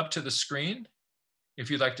page up to the screen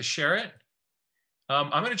if you'd like to share it. I'm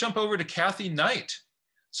going to jump over to Kathy Knight.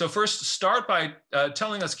 So first, start by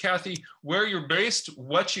telling us, Kathy, where you're based,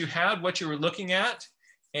 what you had, what you were looking at,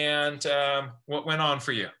 and what went on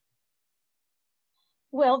for you.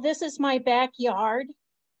 Well, this is my backyard,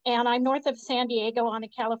 and I'm north of San Diego on the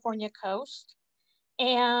California coast.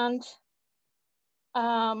 And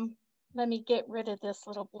let me get rid of this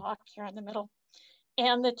little block here in the middle.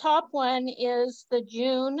 And the top one is the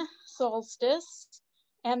June solstice,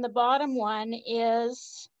 and the bottom one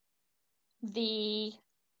is the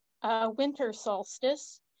winter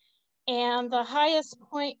solstice. And the highest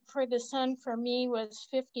point for the sun for me was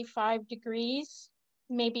 55 degrees,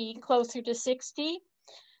 maybe closer to 60.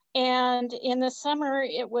 And in the summer,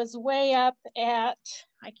 it was way up at,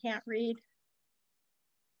 I can't read,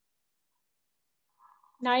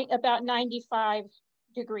 about 95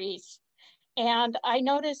 degrees. And I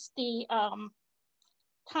noticed the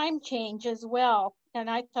time change as well. And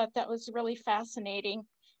I thought that was really fascinating.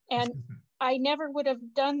 And I never would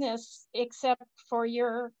have done this except for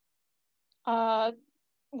your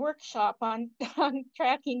workshop on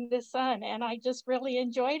tracking the sun, and I just really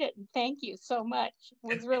enjoyed it. And thank you so much.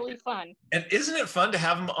 It was really fun. And isn't it fun to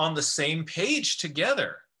have them on the same page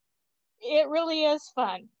together? It really is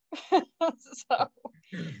fun. So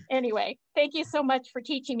anyway, thank you so much for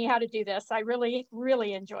teaching me how to do this. I really,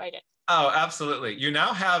 really enjoyed it. Oh, absolutely. You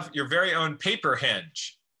now have your very own paper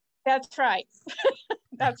henge. That's right.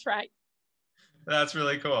 That's right. That's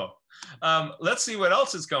really cool. Let's see what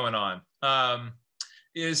else is going on.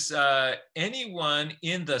 Is anyone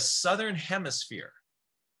in the Southern Hemisphere?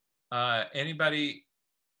 Anybody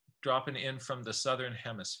dropping in from the Southern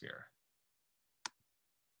Hemisphere?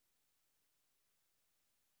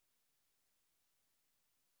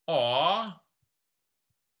 Aw,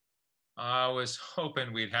 I was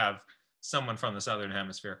hoping we'd have someone from the Southern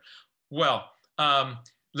Hemisphere. Well,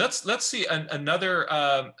 let's see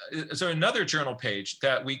another, is there another journal page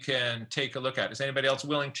that we can take a look at? Is anybody else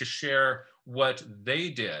willing to share what they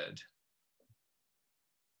did?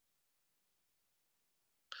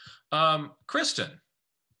 Kristen.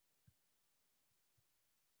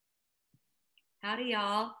 Howdy,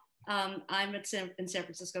 y'all. I'm in San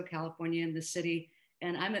Francisco, California, in the city,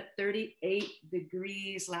 and I'm at 38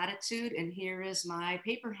 degrees latitude, and here is my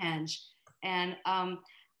paper henge. And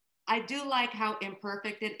I do like how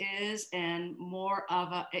imperfect it is, and more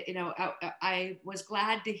of a, I was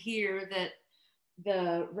glad to hear that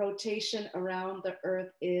the rotation around the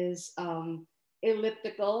Earth is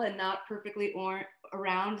elliptical and not perfectly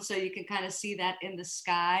around, so you can kind of see that in the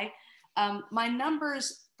sky. My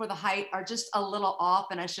numbers for the height are just a little off,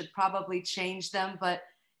 and I should probably change them, but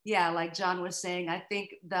yeah, like John was saying, I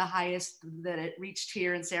think the highest that it reached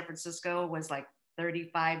here in San Francisco was like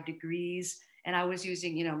 35 degrees, and I was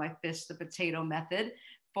using, my fist the potato method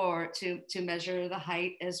to measure the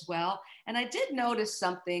height as well. And I did notice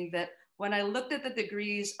something, that when I looked at the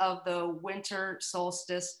degrees of the winter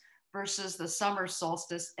solstice versus the summer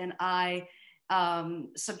solstice, and I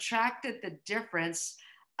subtracted the difference,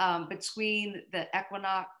 between the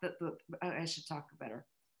equinox, I should talk better,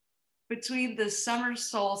 between the summer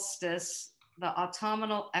solstice, the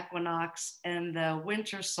autumnal equinox, and the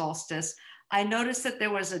winter solstice, I noticed that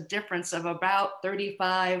there was a difference of about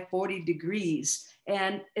 35, 40 degrees.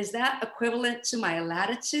 And is that equivalent to my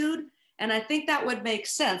latitude? And I think that would make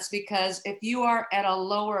sense, because if you are at a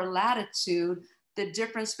lower latitude, the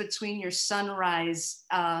difference between your sunrise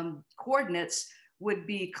coordinates would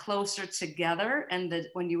be closer together. And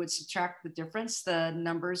when you would subtract the difference, the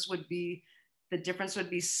difference would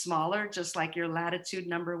be smaller, just like your latitude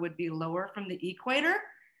number would be lower from the equator.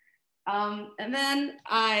 And then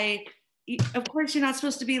of course, you're not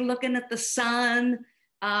supposed to be looking at the sun,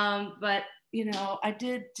 but I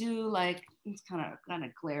did do like, it's kind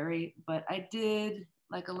of glary, but I did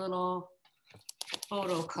like a little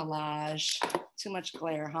photo collage. Too much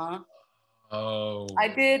glare, huh? Oh. I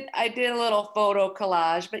did a little photo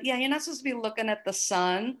collage, but yeah, you're not supposed to be looking at the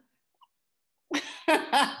sun.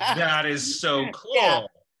 That is so cool. Yeah.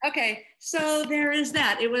 Okay, so there is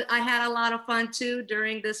that. I had a lot of fun too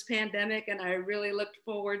during this pandemic, and I really looked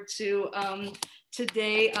forward to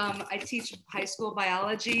today. I teach high school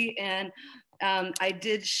biology, and I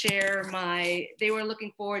did share they were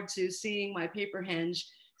looking forward to seeing my paper henge.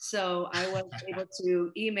 So I was able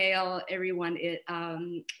to email everyone it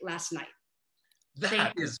last night.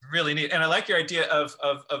 That is really neat. And I like your idea of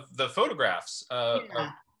the photographs of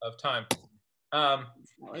time.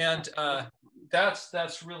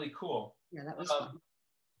 That's really cool. Yeah, that was fun.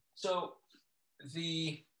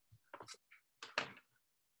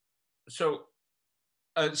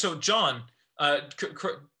 So John,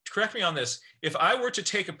 correct me on this. If I were to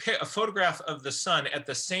take a photograph of the sun at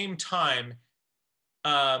the same time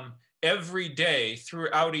every day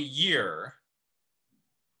throughout a year,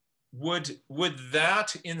 would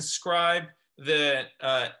that inscribe the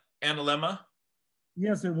analemma?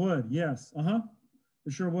 Yes, it would. Yes.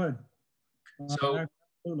 It sure would. So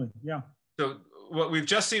absolutely, yeah. So what we've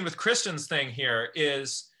just seen with Kristen's thing here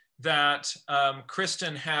is that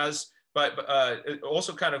Kristen has, but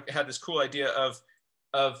also kind of had this cool idea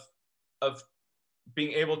of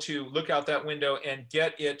being able to look out that window and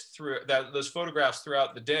get it through those photographs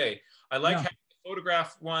throughout the day. I like having the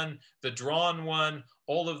photographed one, the drawn one,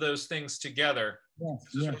 all of those things together. Yes,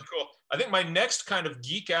 This is really cool. I think my next kind of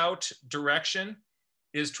geek out direction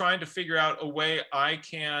is trying to figure out a way I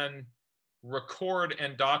can record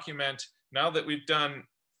and document, now that we've done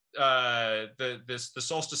the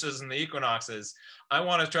solstices and the equinoxes. I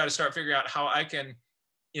want to try to start figuring out how I can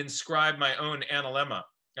inscribe my own analemma.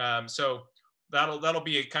 So that'll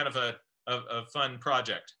be a kind of a fun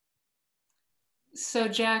project. So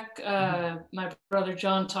Jack, my brother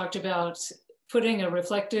John talked about putting a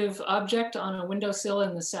reflective object on a windowsill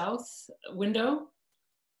in the south window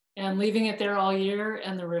and leaving it there all year,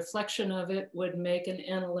 and the reflection of it would make an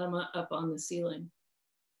analemma up on the ceiling.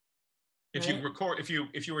 If you record, if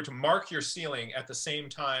you were to mark your ceiling at the same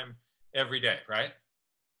time every day, right?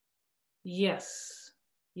 Yes,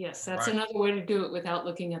 that's another way to do it without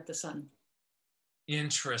looking at the sun.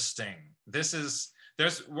 Interesting.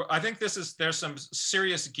 I think there's some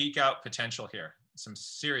serious geek out potential here.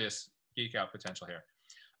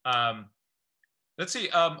 Let's see,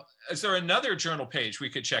 is there another journal page we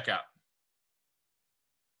could check out?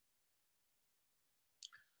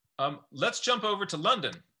 Let's jump over to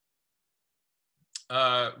London.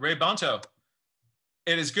 Ray Bonto,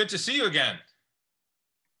 it is good to see you again.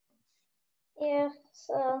 Yeah,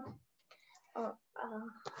 so,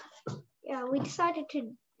 yeah, we decided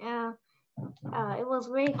to, it was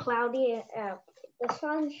very cloudy. The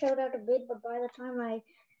sun showed out a bit, but by the time I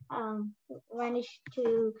managed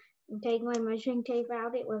to take my measuring tape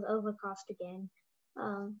out, it was overcast again.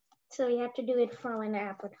 So we had to do it from an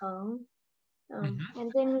app at home.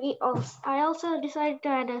 And then I also decided to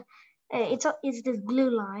add it's this blue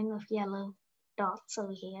line of yellow dots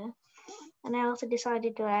over here. And I also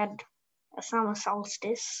decided to add a summer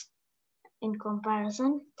solstice in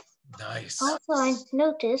comparison. Nice. Also, I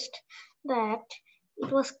noticed that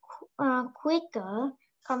it was quicker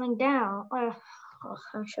coming down, I'm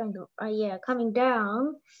showing you, coming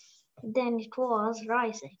down than it was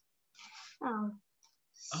rising.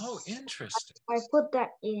 Oh, interesting. I put that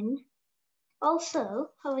in.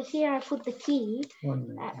 Also, over here I put the key,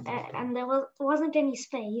 and there wasn't any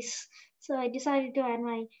space, so I decided to add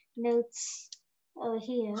my notes over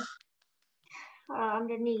here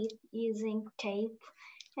underneath using tape.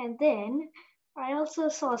 And then I also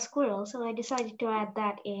saw a squirrel, so I decided to add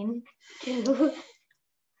that in too.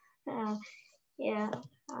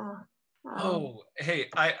 Oh, hey,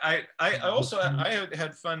 I also I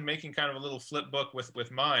had fun making kind of a little flip book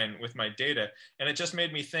with my data, and it just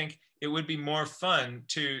made me think it would be more fun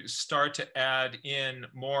to start to add in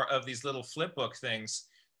more of these little flip book things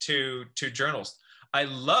to journals. I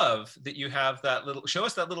love that you have that little, show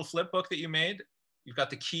us that little flip book that you made. You've got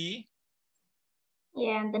the key.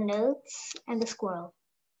 Yeah, and the notes and the squirrel.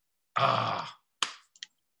 Ah.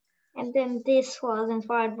 And then this was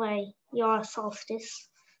inspired by your solstice.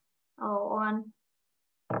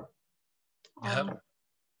 Yep.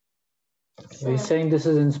 So he's saying this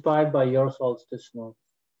is inspired by your solstice note.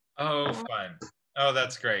 Oh, yeah. fun. Oh,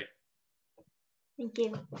 that's great. Thank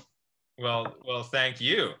you. Well, thank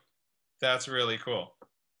you. That's really cool.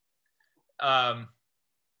 Yeah,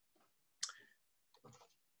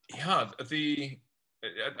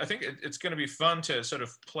 I think it's going to be fun to sort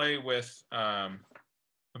of play with.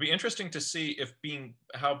 It'll be interesting to see if being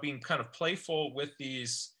kind of playful with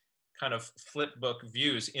these kind of flip book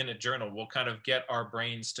views in a journal will kind of get our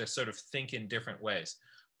brains to sort of think in different ways.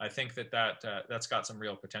 I think that's got some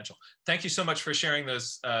real potential. Thank you so much for sharing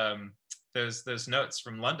those notes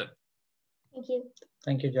from London. Thank you.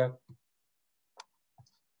 Thank you, Jack.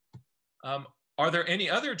 Are there any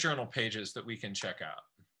other journal pages that we can check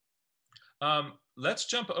out? Let's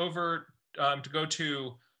jump over to go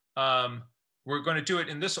to, we're going to do it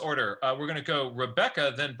in this order. We're going to go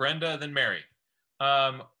Rebecca, then Brenda, then Mary.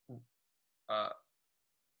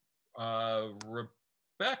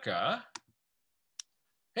 Rebecca,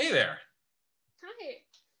 hey there. Hi.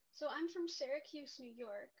 So I'm from Syracuse, New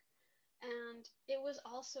York, and it was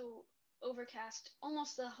also overcast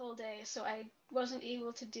almost the whole day, so I wasn't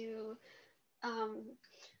able to do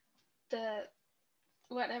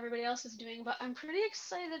what everybody else is doing, but I'm pretty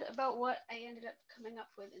excited about what I ended up coming up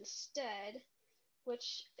with instead,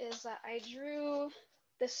 which is that I drew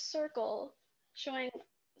this circle showing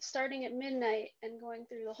starting at midnight and going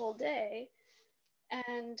through the whole day,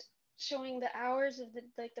 and showing the hours of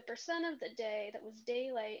the percent of the day that was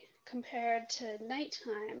daylight compared to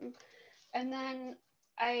nighttime. And then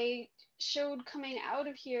I showed coming out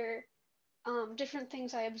of here different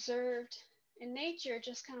things I observed in nature,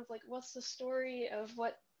 just kind of like what's the story of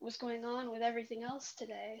what was going on with everything else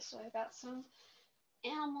today. So I got some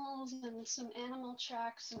animals and some animal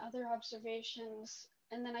tracks and other observations,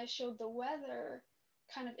 and then I showed the weather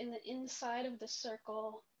kind of in the inside of the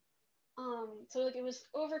circle. So like it was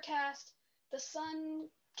overcast, the sun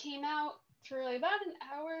came out for like about an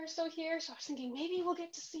hour or so here, so I was thinking maybe we'll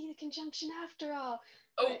get to see the conjunction after all.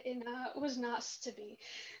 But it was not to be.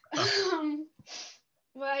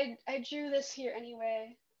 But I drew this here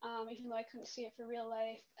anyway, even though I couldn't see it for real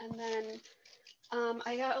life. And then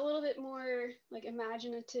I got a little bit more like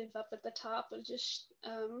imaginative up at the top of just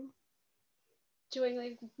doing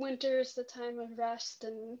like winter's the time of rest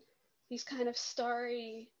and these kind of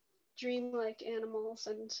starry, dreamlike animals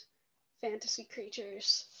and fantasy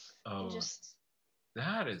creatures. Oh, and just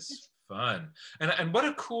that is fun. And what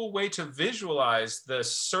a cool way to visualize the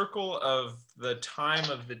circle of the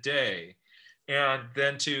time of the day and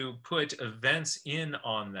then to put events in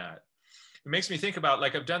on that. It makes me think about,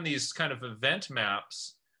 like, I've done these kind of event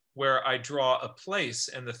maps where I draw a place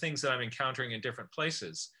and the things that I'm encountering in different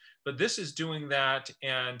places. But this is doing that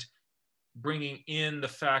and bringing in the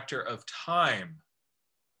factor of time,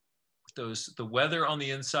 the weather on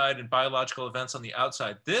the inside and biological events on the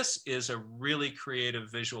outside. This is a really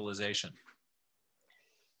creative visualization.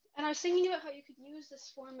 And I was thinking about how you could use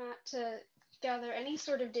this format to gather any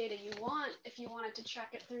sort of data you want if you wanted to track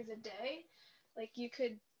it through the day. Like you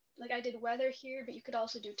could, like I did weather here, but you could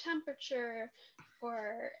also do temperature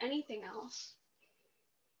or anything else.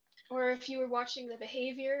 Or if you were watching the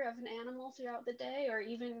behavior of an animal throughout the day, or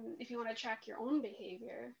even if you want to track your own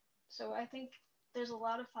behavior. So I think there's a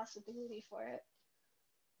lot of possibility for it.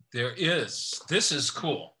 There is. This is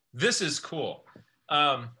cool. This is cool.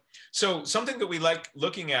 So something that we like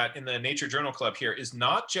looking at in the Nature Journal Club here is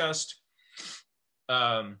not just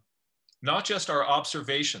our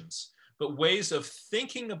observations, but ways of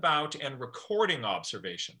thinking about and recording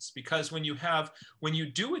observations. Because when you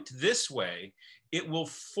do it this way, it will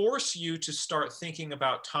force you to start thinking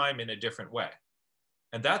about time in a different way.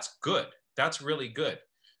 And that's good. That's really good.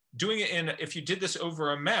 Doing it if you did this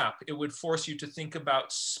over a map, it would force you to think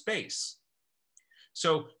about space.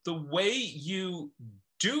 So the way you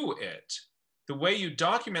do it, the way you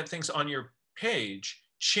document things on your page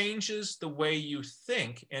changes the way you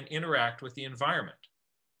think and interact with the environment.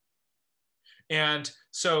 And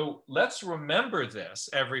so let's remember this,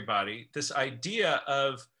 everybody, this idea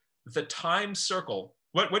of the time circle.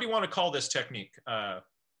 What do you want to call this technique,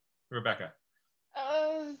 Rebecca?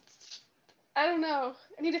 I don't know.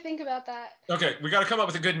 I need to think about that. Okay, we got to come up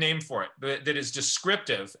with a good name for it that is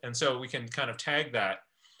descriptive, and so we can kind of tag that.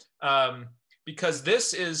 Because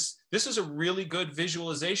this is a really good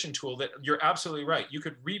visualization tool that you're absolutely right. You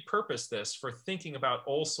could repurpose this for thinking about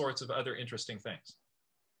all sorts of other interesting things.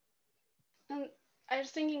 I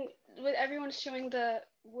was thinking, with everyone showing the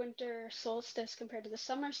winter solstice compared to the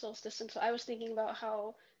summer solstice, and so I was thinking about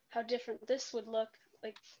how different this would look.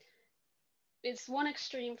 Like, it's one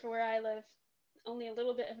extreme for where I live, only a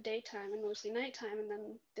little bit of daytime and mostly nighttime, and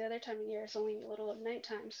then the other time of year is only a little of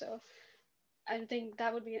nighttime. So I think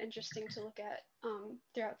that would be interesting to look at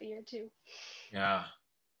throughout the year too. Yeah,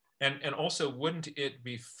 and also, wouldn't it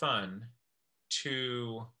be fun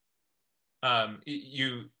to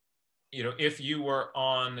you know, if you were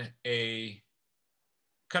on a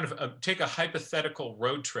kind of take a hypothetical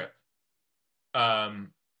road trip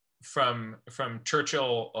from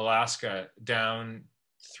Churchill, Alaska, down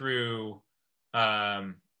through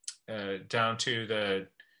down to the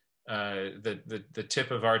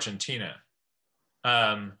tip of Argentina,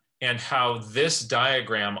 and how this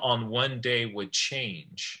diagram on one day would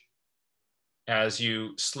change as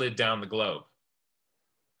you slid down the globe,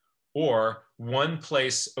 or one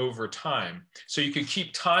place over time. So you could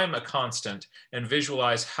keep time a constant and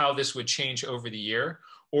visualize how this would change over the year,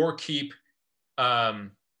 or keep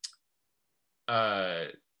so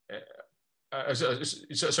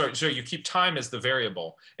you keep time as the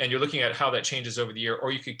variable and you're looking at how that changes over the year,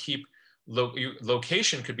 or you could keep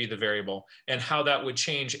location could be the variable and how that would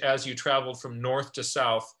change as you traveled from north to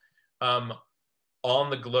south on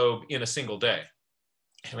the globe in a single day.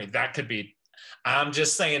 I mean, that could be, I'm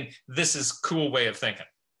just saying, this is a cool way of thinking.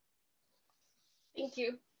 Thank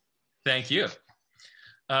you. Thank you.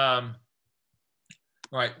 All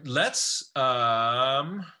right, let's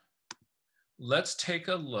take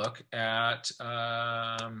a look at,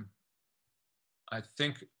 I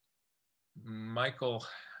think, Michael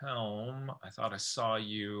Helm. I thought I saw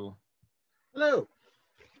you. Hello.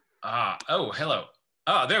 Oh, hello.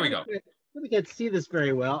 There we go. We can't see this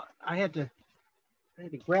very well. I had to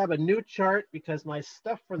grab a new chart because my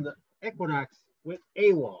stuff from the equinox went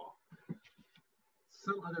AWOL,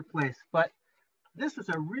 some other place. But this was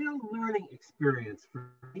a real learning experience for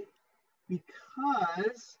me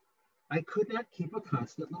because I could not keep a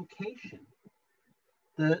constant location.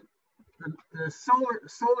 The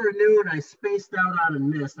solar noon I spaced out on and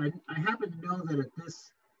missed. I happen to know that at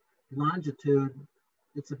this longitude,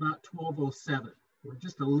 it's about 1207. We're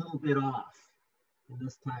just a little bit off in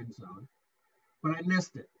this time zone, but I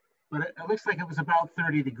missed it. But it looks like it was about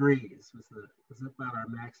 30 degrees was about our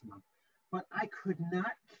maximum. But I could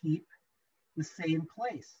not keep the same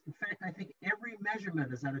place. In fact, I think every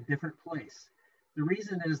measurement is at a different place. The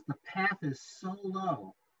reason is the path is so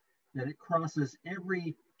low that it crosses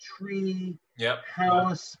every tree,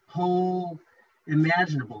 house, pole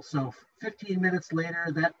imaginable. So 15 minutes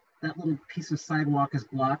later, that little piece of sidewalk is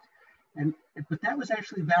blocked. But that was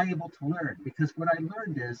actually valuable to learn, because what I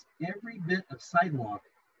learned is every bit of sidewalk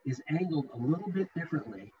is angled a little bit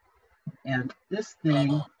differently. And this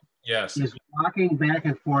thing is walking back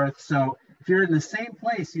and forth. So if you're in the same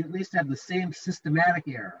place, you at least have the same systematic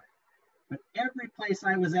error. But every place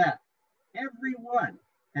I was at, every one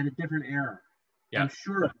had a different error. Yeah. I'm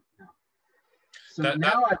sure of it now. So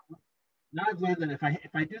now I've learned that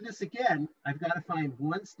if I do this again, I've got to find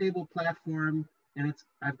one stable platform, and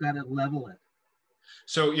I've got to level it.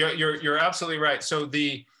 So you're absolutely right. So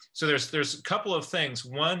there's a couple of things.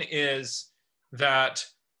 One is that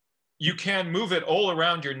you can move it all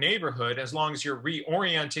around your neighborhood as long as you're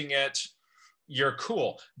reorienting it. You're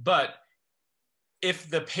cool. But if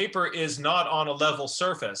the paper is not on a level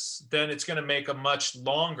surface, then it's going to make a much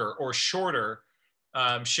longer or shorter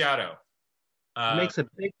shadow. It makes a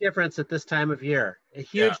big difference at this time of year. A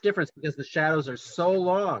huge difference, because the shadows are so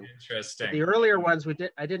long. Interesting. But the earlier ones,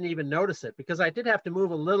 I didn't even notice it, because I did have to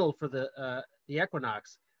move a little for the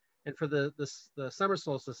equinox, and for the summer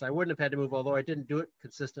solstice, I wouldn't have had to move, although I didn't do it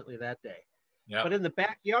consistently that day. Yep. But in the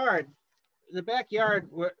backyard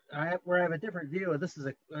where I have a different view, and this is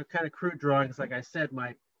a kind of crude drawing, because like I said,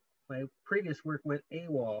 my previous work went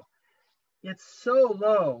AWOL. It's so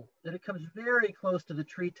low that it comes very close to the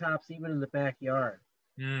treetops, even in the backyard.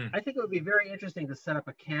 I think it would be very interesting to set up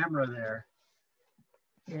a camera there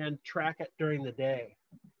and track it during the day.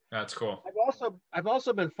 That's cool. I've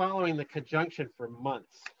also been following the conjunction for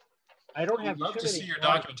months. I don't have. I'd love to see your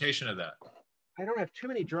documentation of that. I don't have too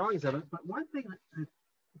many drawings of it, but one thing let's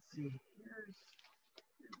see. Here's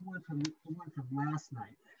one from last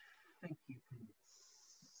night. I think you can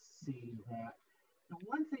see that. The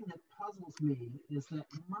one thing that puzzles me is that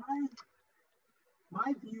my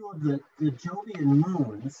my view of the Jovian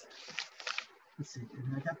moons, let's see,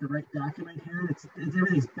 I got the right document here. It's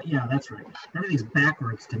everything's, yeah, that's right. Everything's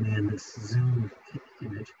backwards to me in this Zoom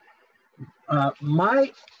image.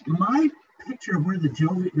 My picture of where the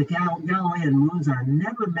Galilean moons are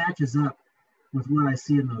never matches up with what I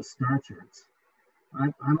see in those star charts.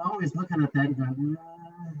 I'm always looking at that and going,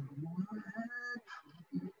 what?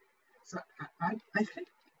 So I think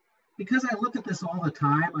because I look at this all the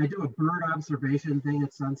time, I do a bird observation thing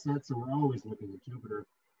at sunset, so we're always looking at Jupiter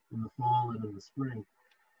in the fall and in the spring.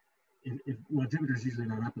 Well, Jupiter's usually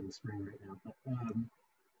not up in the spring right now, but I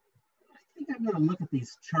think I'm going to look at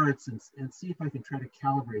these charts and see if I can try to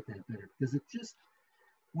calibrate that better, because it just,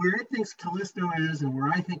 where it thinks Callisto is and where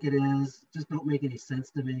I think it is just don't make any sense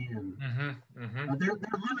to me. And there are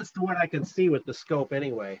limits to what I can see with the scope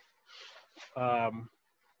anyway.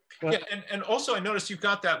 Yeah, and also I noticed you've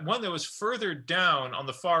got that one that was further down on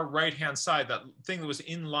the far right-hand side, that thing that was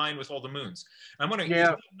in line with all the moons. I'm wondering,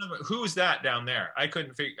 who's that down there? I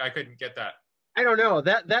couldn't get that. I don't know.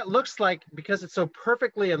 That looks like, because it's so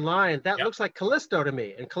perfectly in line, that looks like Callisto to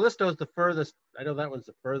me. And Callisto is the furthest. I know that one's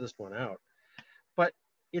the furthest one out, but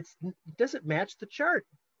it doesn't match the chart.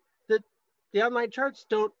 The online charts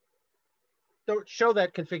don't show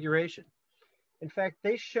that configuration. In fact,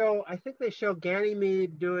 I think they show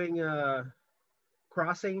Ganymede doing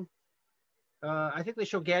crossing. I think they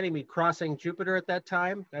show Ganymede crossing Jupiter at that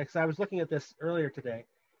time. Because I was looking at this earlier today,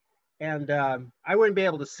 and I wouldn't be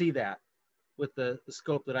able to see that with the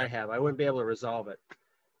scope that I have. I wouldn't be able to resolve it,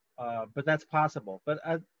 but that's possible. But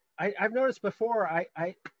I've noticed before,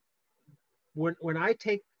 when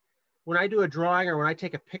I do a drawing or when I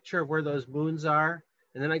take a picture of where those moons are,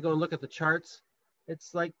 and then I go and look at the charts,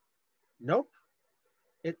 it's like, nope.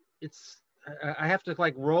 I have to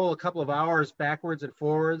like roll a couple of hours backwards and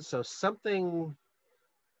forwards. So something's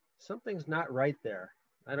not right there.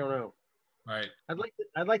 I don't know. Right. I'd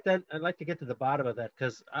like to get to the bottom of that,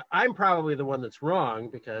 because I'm probably the one that's wrong,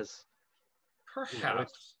 because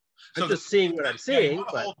perhaps I'm just seeing what I'm seeing. You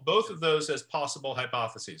hold both of those as possible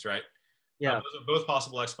hypotheses, right? Yeah. Those are both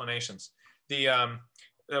possible explanations.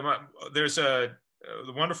 There's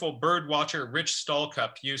the wonderful bird watcher Rich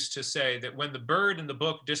Stallcup used to say that when the bird and the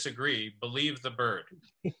book disagree, believe the bird,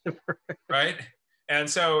 right? And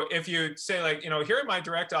so if you say, like, here are my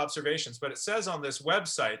direct observations, but it says on this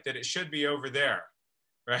website that it should be over there,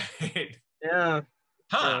 right? Yeah.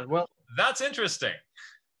 Huh. Yeah. Well, that's interesting.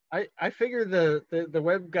 I figure the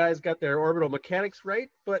web guys got their orbital mechanics right,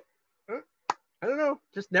 but I don't know,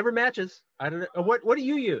 just never matches. I don't know. What do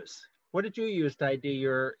you use? What did you use to ID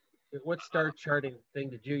what star charting thing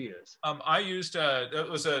did you use? I used it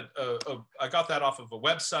was I got that off of a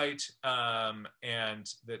website, and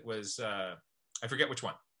that was I forget which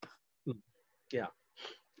one. Yeah,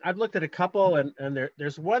 I've looked at a couple, and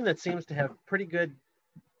there's one that seems to have pretty good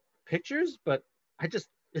pictures, but it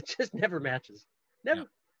just never matches. Never.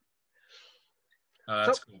 Yeah.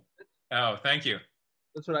 That's cool. Oh, thank you.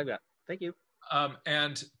 That's what I've got. Thank you.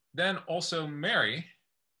 And then also Mary.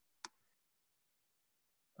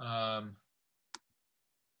 I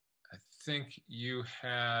think you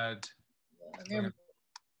had.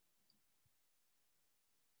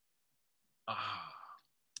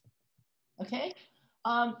 Okay.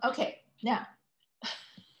 Okay. Now,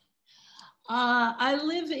 I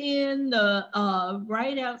live in the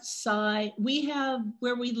right outside. We have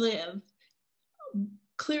where we live,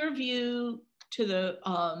 clear view to the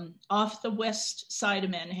off the west side of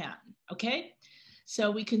Manhattan. Okay. So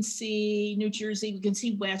we can see New Jersey, we can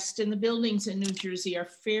see west, and the buildings in New Jersey are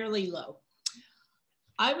fairly low.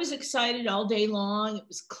 I was excited all day long. It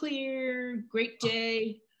was clear, great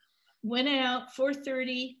day. Went out,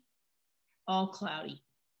 4:30, all cloudy.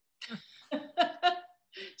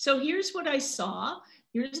 So here's what I saw.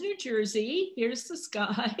 Here's New Jersey, here's the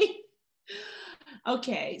sky.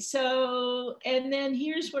 Okay, so, and then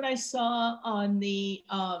here's what I saw on the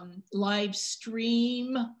live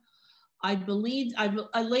stream. I believe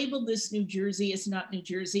I labeled this New Jersey. It's not New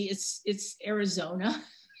Jersey. It's Arizona.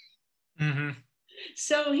 Mm-hmm.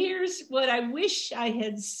 So here's what I wish I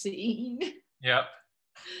had seen. Yep.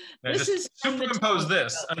 Now This is superimpose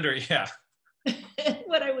this under, yeah.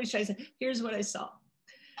 What I wish I saw. Here's what I saw.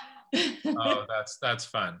 Oh, that's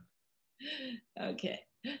fun. Okay.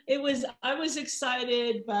 I was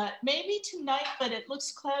excited, but maybe tonight, but it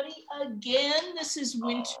looks cloudy again. This is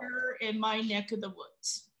winter in my neck of the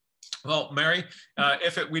woods. Well, Mary,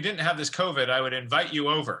 if we didn't have this COVID, I would invite you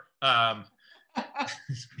over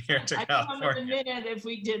here to California. I'd come in a minute if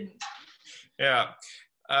we didn't. Yeah.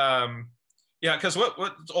 Yeah, because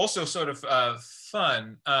what's also sort of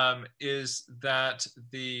fun is that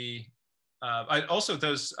the I also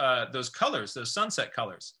those colors, those sunset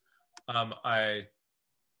colors, I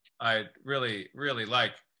really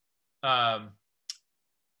like.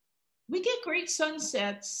 We get great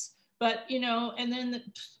sunsets, but you know, and then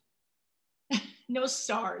no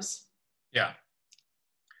stars. Yeah.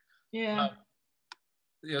 Yeah.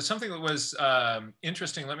 You know, something that was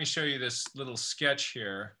interesting. Let me show you this little sketch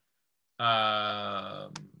here.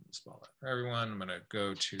 Spell that for everyone. I'm going to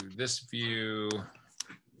go to this view.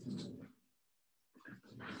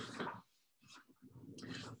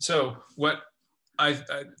 So what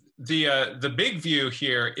the big view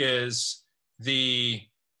here is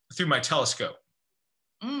through my telescope.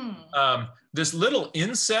 This little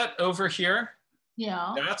inset over here.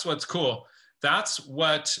 Yeah. That's what's cool. That's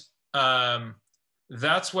what I'm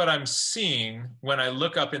seeing when I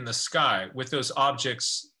look up in the sky with those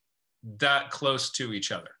objects that close to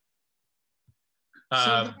each other.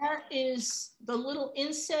 So that is the little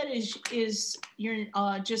inset is you're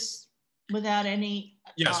just without any.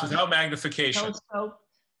 Yes, without magnification. Telescope.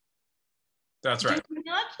 That's right. Do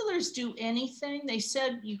binoculars do anything? They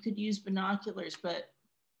said you could use binoculars, but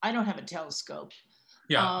I don't have a telescope.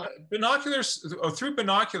 Yeah, binoculars, through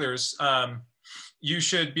binoculars, you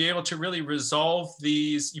should be able to really resolve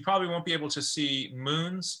these. You probably won't be able to see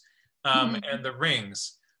moons and the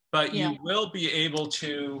rings, but you will be able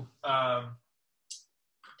to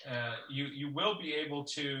you will be able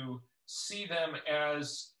to see them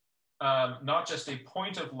as not just a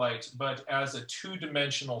point of light, but as a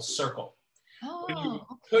two-dimensional circle. Oh,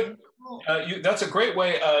 okay. Cool. That's a great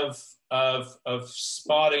way of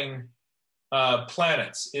spotting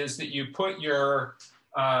planets. Is that you put your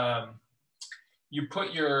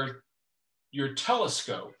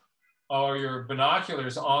telescope or your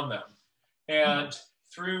binoculars on them, and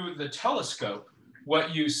through the telescope,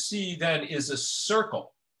 what you see then is a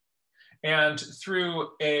circle, and through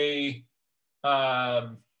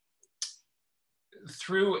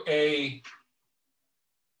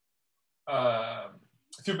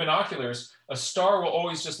binoculars, a star will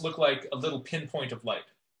always just look like a little pinpoint of light.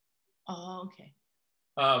 Oh, okay.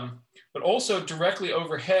 But also directly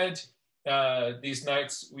overhead, these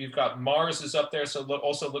nights, we've got Mars is up there, so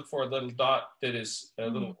also look for a little dot that is a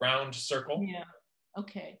little round circle. Yeah.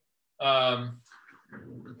 Okay.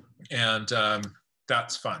 And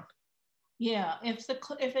that's fun. Yeah, if the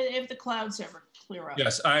clouds ever clear up.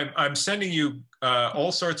 Yes, I'm sending you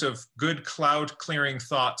all sorts of good cloud clearing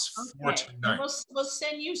thoughts for tonight. We'll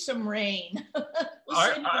send you some rain.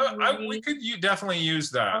 We could definitely use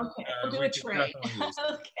that. Okay, we'll do a trade.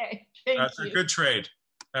 Okay, That's a good trade.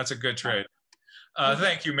 That's a good trade.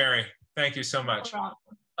 Thank you, Mary. Thank you so much.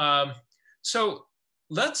 So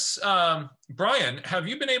let's, Brian, have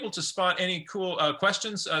you been able to spot any cool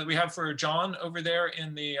questions we have for John over there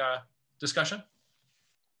in the discussion?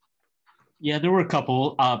 Yeah, there were a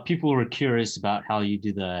couple. People were curious about how you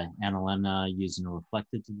do the analemma using a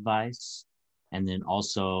reflective device. And then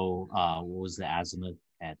also, what was the azimuth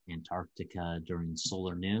at Antarctica during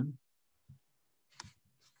solar noon?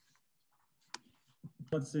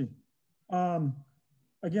 Let's see.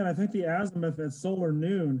 Again, I think the azimuth at solar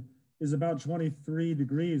noon is about 23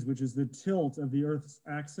 degrees, which is the tilt of the Earth's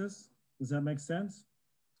axis. Does that make sense?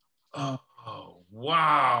 Oh,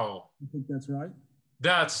 wow. I think that's right.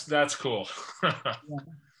 That's cool. Yeah.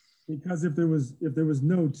 Because if there was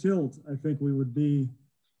no tilt, I think we would be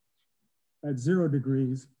at 0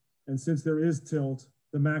 degrees. And since there is tilt,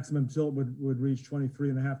 the maximum tilt would reach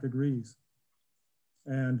 23.5 degrees.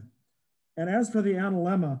 And as for the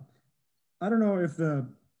analemma, I don't know if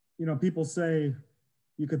people say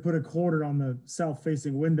you could put a quarter on the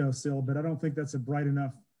south-facing windowsill, but I don't think that's a bright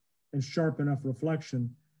enough and sharp enough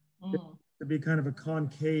reflection. It would be kind of a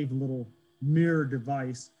concave little mirror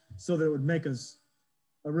device so that it would make us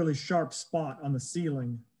a really sharp spot on the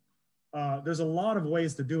ceiling. There's a lot of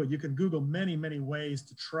ways to do it. You can Google many, many ways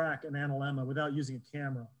to track an analemma without using a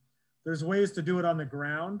camera. There's ways to do it on the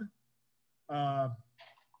ground. I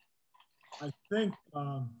think,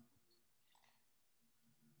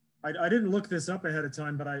 I didn't look this up ahead of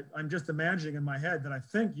time, but I'm just imagining in my head that I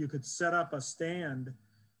think you could set up a stand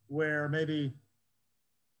where maybe,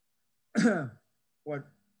 4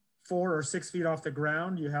 or 6 feet off the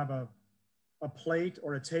ground, you have a plate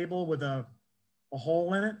or a table with a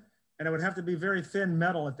hole in it. And it would have to be very thin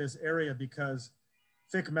metal at this area because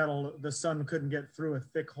thick metal, the sun couldn't get through a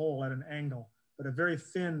thick hole at an angle, but a very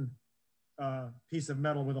thin piece of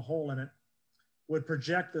metal with a hole in it would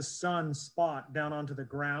project the sun spot down onto the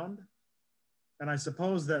ground. And I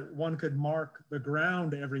suppose that one could mark the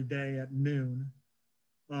ground every day at noon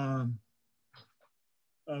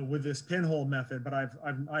with this pinhole method, but I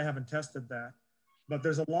haven't tested that. but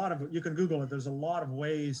there's a lot of, you can Google it, there's a lot of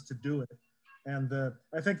ways to do it. And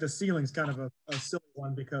I think the ceiling's kind of a silly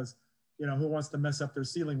one because, you know, who wants to mess up their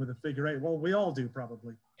ceiling with a figure eight? Well, we all do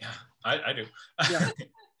probably. Yeah, I do. Yeah.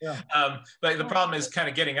 Yeah. But the problem is kind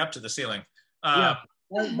of getting up to the ceiling. Yeah.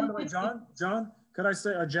 By the way, John, could I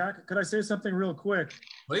say, Jack, could I say something real quick?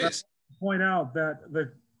 Please. Point out that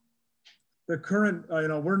the current, you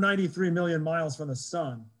know, we're 93 million miles from the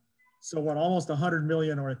sun. So what, almost 100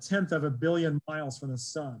 million or a tenth of a billion miles from the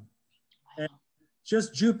sun. And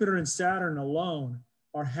just Jupiter and Saturn alone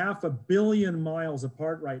are 500 million miles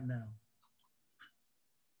apart right now.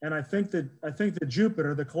 And I think that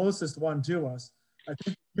Jupiter, the closest one to us, I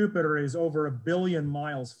think Jupiter is over 1 billion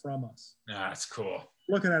miles from us. That's cool.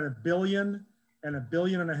 Looking at 1 billion and 1.5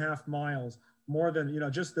 billion miles, more than, you know,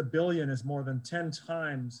 just the billion is more than 10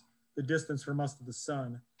 times the distance from us to the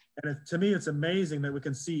sun. And to me, it's amazing that we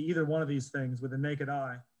can see either one of these things with the naked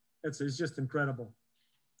eye. It's just incredible.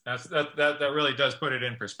 That really does put it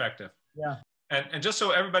in perspective. Yeah. And just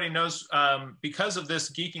so everybody knows, because of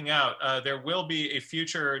this geeking out, there will be a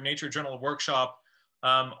future Nature Journal workshop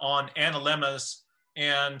on analemmas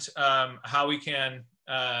and how we can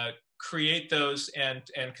create those and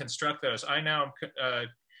construct those. I now am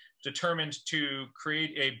determined to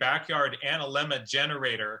create a backyard analemma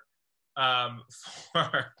generator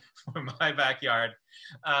for my backyard.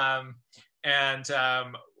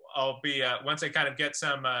 I'll be, once I kind of get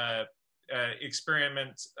some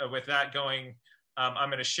experiment with that going, I'm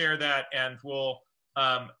going to share that, and we'll,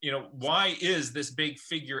 you know, why is this big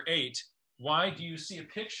figure 8? Why do you see a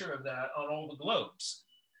picture of that on all the globes?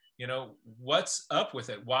 You know, what's up with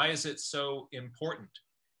it? Why is it so important?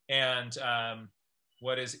 And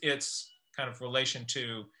what is its kind of relation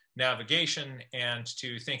to navigation and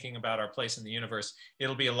to thinking about our place in the universe?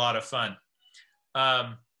 It'll be a lot of fun.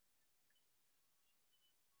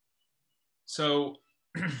 So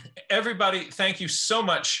everybody, thank you so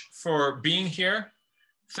much for being here.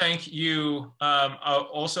 Thank you.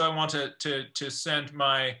 Also, I want to send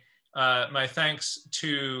my my thanks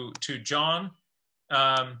to John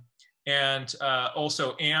and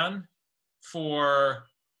also Anne for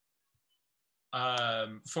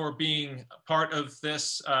being part of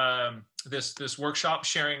this this workshop,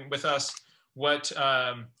 sharing with us what's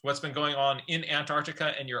been going on in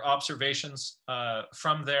Antarctica and your observations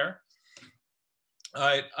from there.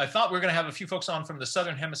 I thought we were going to have a few folks on from the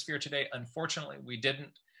Southern Hemisphere today. Unfortunately, we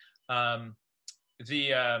didn't.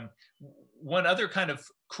 One other kind of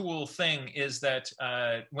cool thing is that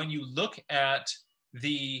when you look at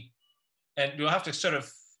and you'll have to sort of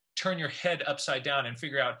turn your head upside down and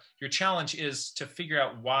figure out, your challenge is to figure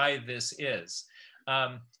out why this is.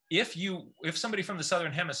 If somebody from the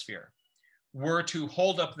Southern Hemisphere were to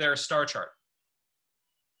hold up their star chart,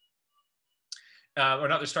 or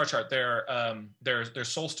not their star chart, their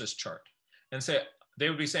solstice chart, and say, they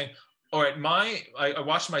would be saying, all right, I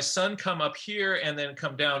watched my sun come up here and then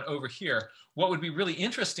come down over here. What would be really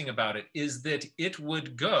interesting about it is that it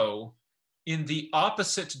would go in the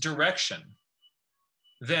opposite direction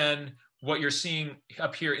than what you're seeing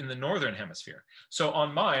up here in the Northern Hemisphere. So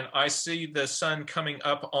on mine, I see the sun coming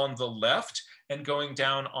up on the left and going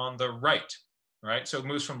down on the right. Right? So it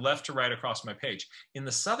moves from left to right across my page. In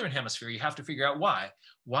the Southern Hemisphere, you have to figure out why.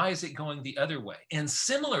 Why is it going the other way? And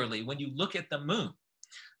similarly, when you look at the moon,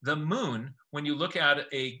 when you look at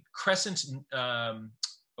a crescent, a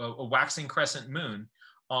waxing crescent moon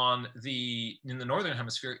in the Northern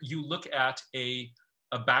Hemisphere, you look at a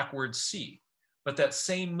backward C. But that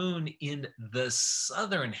same moon in the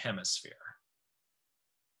Southern Hemisphere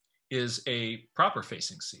is a proper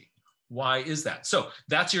facing C. Why is that? So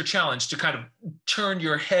that's your challenge, to kind of turn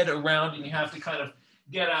your head around, and you have to kind of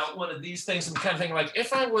get out one of these things and kind of think like,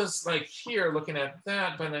 if I was like here looking at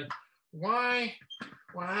that, but then why,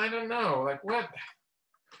 well, I don't know, like what?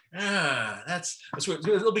 That's weird.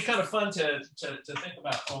 It'll be kind of fun to think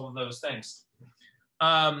about all of those things.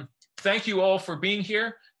 Thank you all for being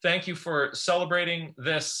here. Thank you for celebrating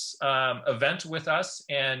this event with us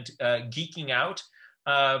and geeking out.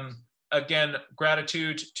 Again,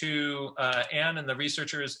 gratitude to Anne and the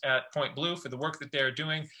researchers at Point Blue for the work that they're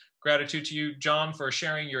doing. Gratitude to you, John, for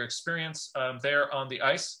sharing your experience there on the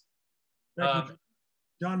ice. Thank you.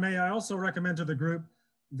 John, may I also recommend to the group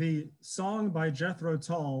the song by Jethro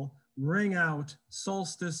Tull, Ring Out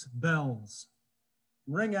Solstice Bells.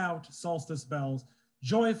 Ring out solstice bells,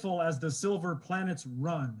 joyful as the silver planets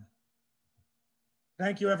run.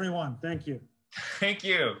 Thank you, everyone. Thank you. Thank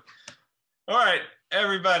you. All right,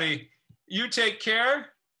 everybody. You take care.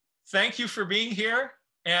 Thank you for being here.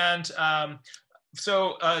 And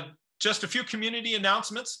so just a few community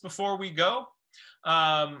announcements before we go.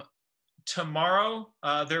 tomorrow,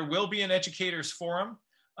 there will be an educators forum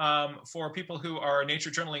for people who are nature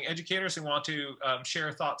journaling educators who want to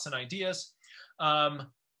share thoughts and ideas.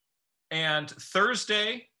 And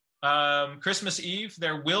Thursday, Christmas Eve,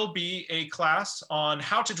 there will be a class on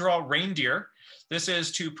how to draw reindeer. This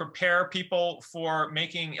is to prepare people for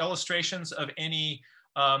making illustrations of any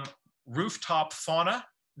rooftop fauna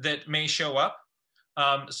that may show up.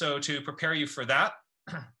 So to prepare you for that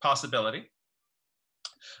possibility.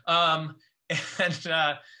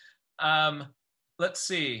 Let's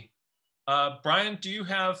see, Brian, do you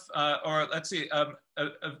have, or let's see,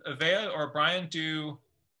 Avea or Brian, do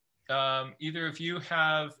either of you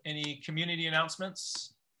have any community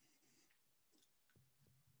announcements?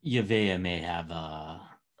 Yavea may have an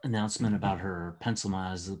announcement about her pencil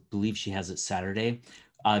miles. I believe she has it Saturday.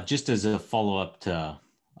 Just as a follow-up to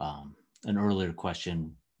an earlier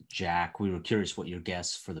question, Jack, we were curious what your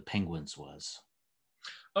guess for the penguins was.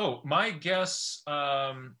 Oh, my guess,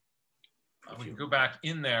 we can go back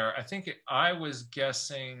in there. I think I was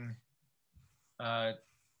guessing,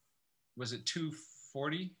 was it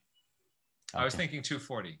 240? Okay. I was thinking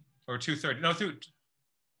 240 or 230. No,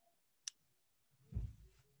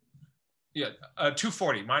 yeah,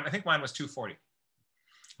 240. I think mine was 240.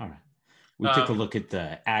 All right. We took a look at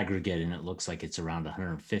the aggregate and it looks like it's around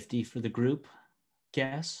 150 for the group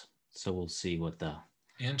guess. So we'll see what the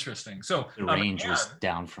interesting. So the range was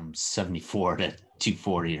down from 74 to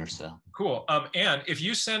 240 or so. Cool. And if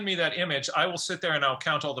you send me that image, I will sit there and I'll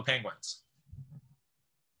count all the penguins.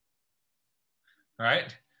 All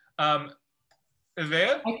right.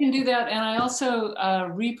 Avea? I can do that. And I also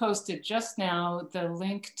reposted just now the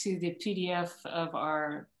link to the PDF of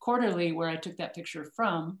our quarterly where I took that picture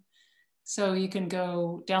from. So you can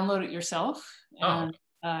go download it yourself and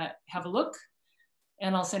have a look.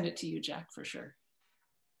 And I'll send it to you, Jack, for sure.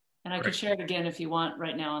 And I can share it again if you want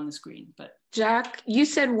right now on the screen. But Jack, you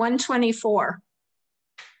said 124.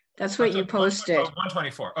 That's what you posted.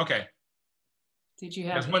 124. Okay. Did you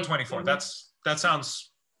have? It's 124. That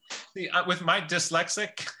sounds. See, with my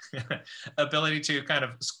dyslexic ability to kind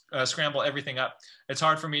of scramble everything up, it's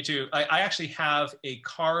hard for me to. I actually have a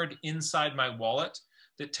card inside my wallet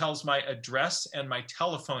that tells my address and my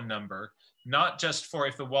telephone number, not just for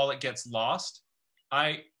if the wallet gets lost.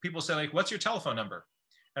 People say, like, what's your telephone number?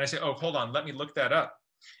 And I say, oh, hold on, let me look that up.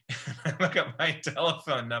 I look up my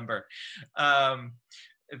telephone number. I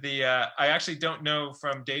actually don't know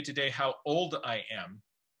from day to day how old I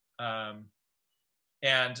am.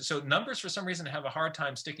 And so numbers, for some reason, have a hard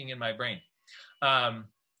time sticking in my brain. So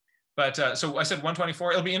I said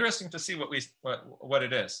 124. It'll be interesting to see what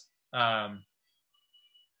it is.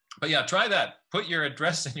 But yeah, try that. Put your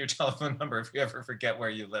address and your telephone number if you ever forget where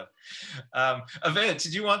you live. Aved,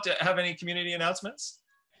 did you want to have any community announcements?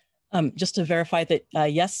 Just to verify that,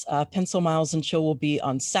 yes, Pencil Miles and Chill will be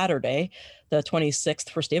on Saturday, the 26th,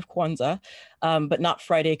 first day of Kwanzaa, but not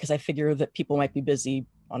Friday because I figure that people might be busy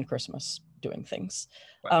on Christmas doing things.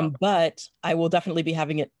 Wow. But I will definitely be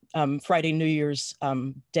having it Friday, New Year's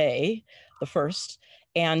Day, the 1st,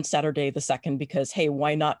 and Saturday, the 2nd, because, hey,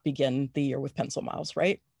 why not begin the year with Pencil Miles,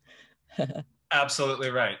 right? Absolutely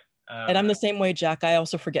right. And I'm the same way, Jack. I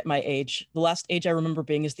also forget my age. The last age I remember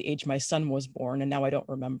being is the age my son was born, and now I don't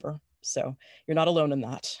remember. So you're not alone in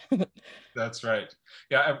that. That's right.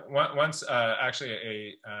 Yeah, once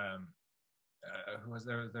actually who was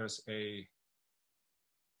there? There's a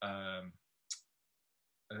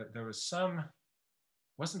there was some,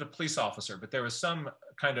 wasn't a police officer, but there was some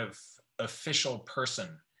kind of official person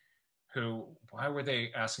who, why were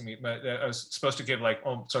they asking me? But I was supposed to give like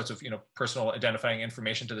all sorts of, personal identifying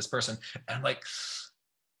information to this person. And I'm like,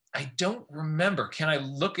 I don't remember. Can I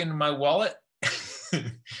look in my wallet?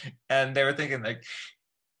 And they were thinking like,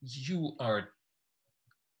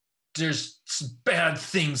 there's bad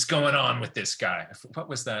things going on with this guy. What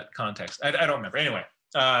was that context? I don't remember. Anyway,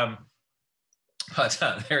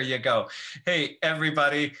 but there you go. Hey,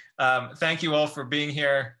 everybody. Thank you all for being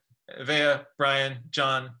here. Vea, Brian,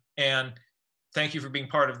 John, Anne, thank you for being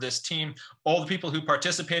part of this team. All the people who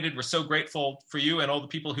participated, we're so grateful for you, and all the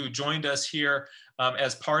people who joined us here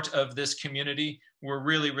as part of this community. We're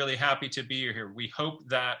really, really happy to be here. We hope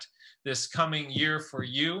that this coming year for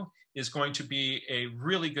you is going to be a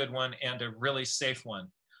really good one and a really safe one.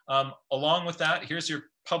 Along with that, here's your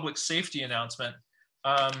public safety announcement.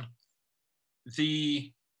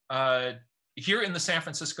 Here in the San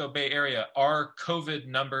Francisco Bay Area, our COVID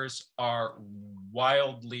numbers are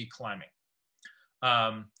wildly climbing.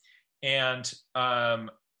 Part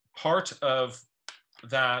of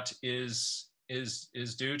that is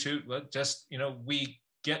due to just, we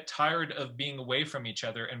get tired of being away from each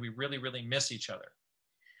other and we really, really miss each other.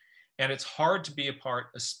 And it's hard to be apart,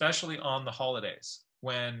 especially on the holidays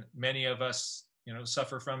when many of us,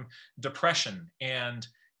 suffer from depression, and,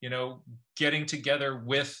 getting together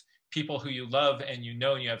with people who you love and you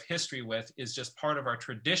have history with is just part of our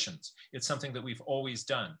traditions. It's something that we've always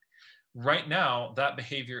done. Right now, that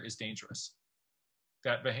behavior is dangerous.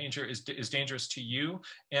 That behavior is dangerous to you,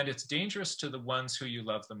 and it's dangerous to the ones who you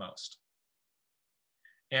love the most.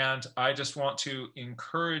 And I just want to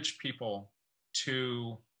encourage people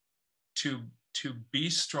to be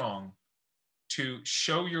strong, to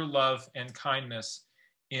show your love and kindness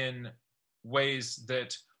in ways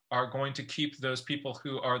that are going to keep those people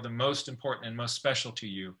who are the most important and most special to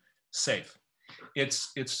you safe. It's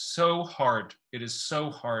so hard. It is so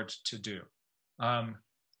hard to do.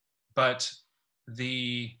 But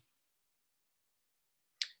the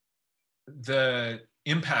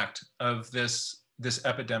impact of this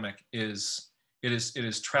epidemic is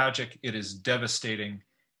tragic. It is devastating,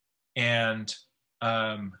 and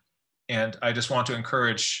I just want to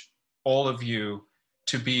encourage all of you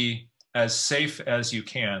to be as safe as you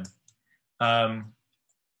can.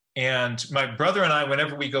 And my brother and I,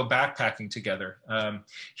 whenever we go backpacking together,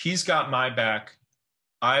 he's got my back,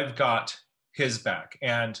 I've got his back.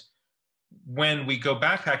 And when we go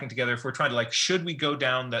backpacking together, if we're trying to should we go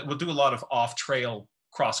down that, we'll do a lot of off-trail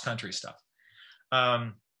cross-country stuff.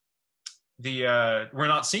 We're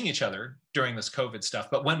not seeing each other during this COVID stuff,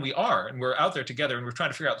 but when we are, and we're out there together and we're trying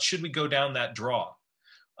to figure out, should we go down that draw?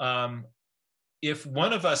 If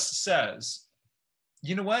one of us says,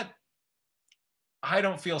 you know what, I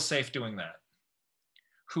don't feel safe doing that,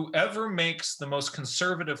 whoever makes the most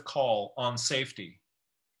conservative call on safety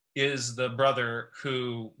is the brother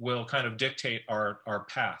who will kind of dictate our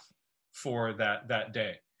path for that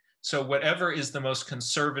day. So whatever is the most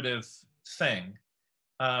conservative thing,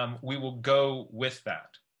 we will go with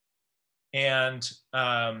that. And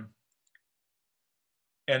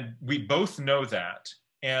we both know that.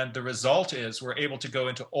 And the result is we're able to go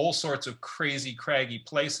into all sorts of crazy, craggy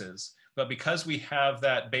places. But because we have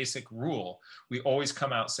that basic rule, we always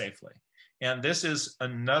come out safely. And this is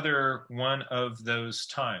another one of those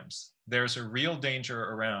times. There's a real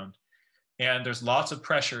danger around, and there's lots of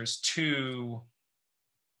pressures to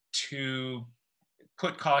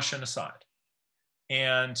put caution aside.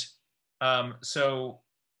 And so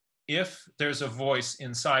if there's a voice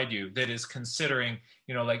inside you that is considering,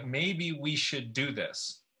 maybe we should do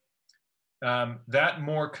this, that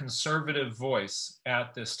more conservative voice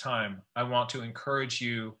at this time, I want to encourage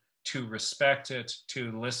you to respect it,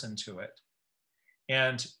 to listen to it.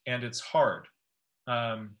 And it's hard,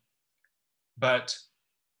 but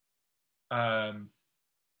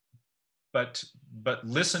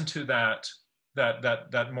listen to that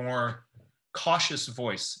more cautious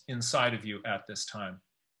voice inside of you at this time.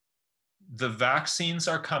 The vaccines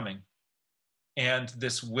are coming, and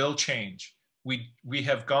this will change. We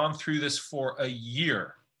have gone through this for a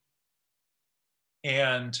year,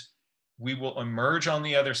 and we will emerge on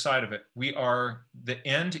the other side of it. The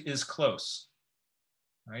end is close,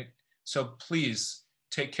 right? So please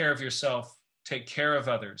take care of yourself, take care of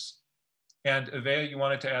others. And Avea, you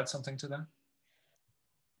wanted to add something to that?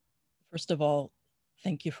 First of all,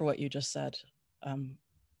 thank you for what you just said.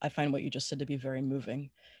 I find what you just said to be very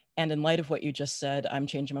moving. And in light of what you just said, I'm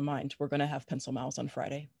changing my mind. We're going to have pencil miles on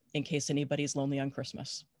Friday in case anybody's lonely on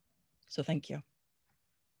Christmas. So thank you.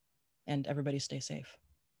 And everybody stay safe.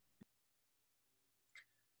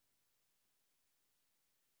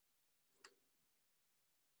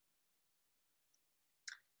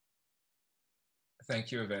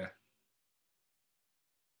 Thank you, Avea.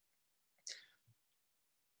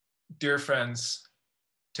 Dear friends,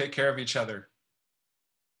 take care of each other.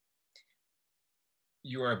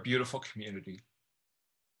 You are a beautiful community,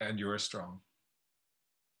 and you are strong.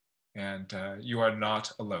 And you are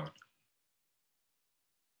not alone.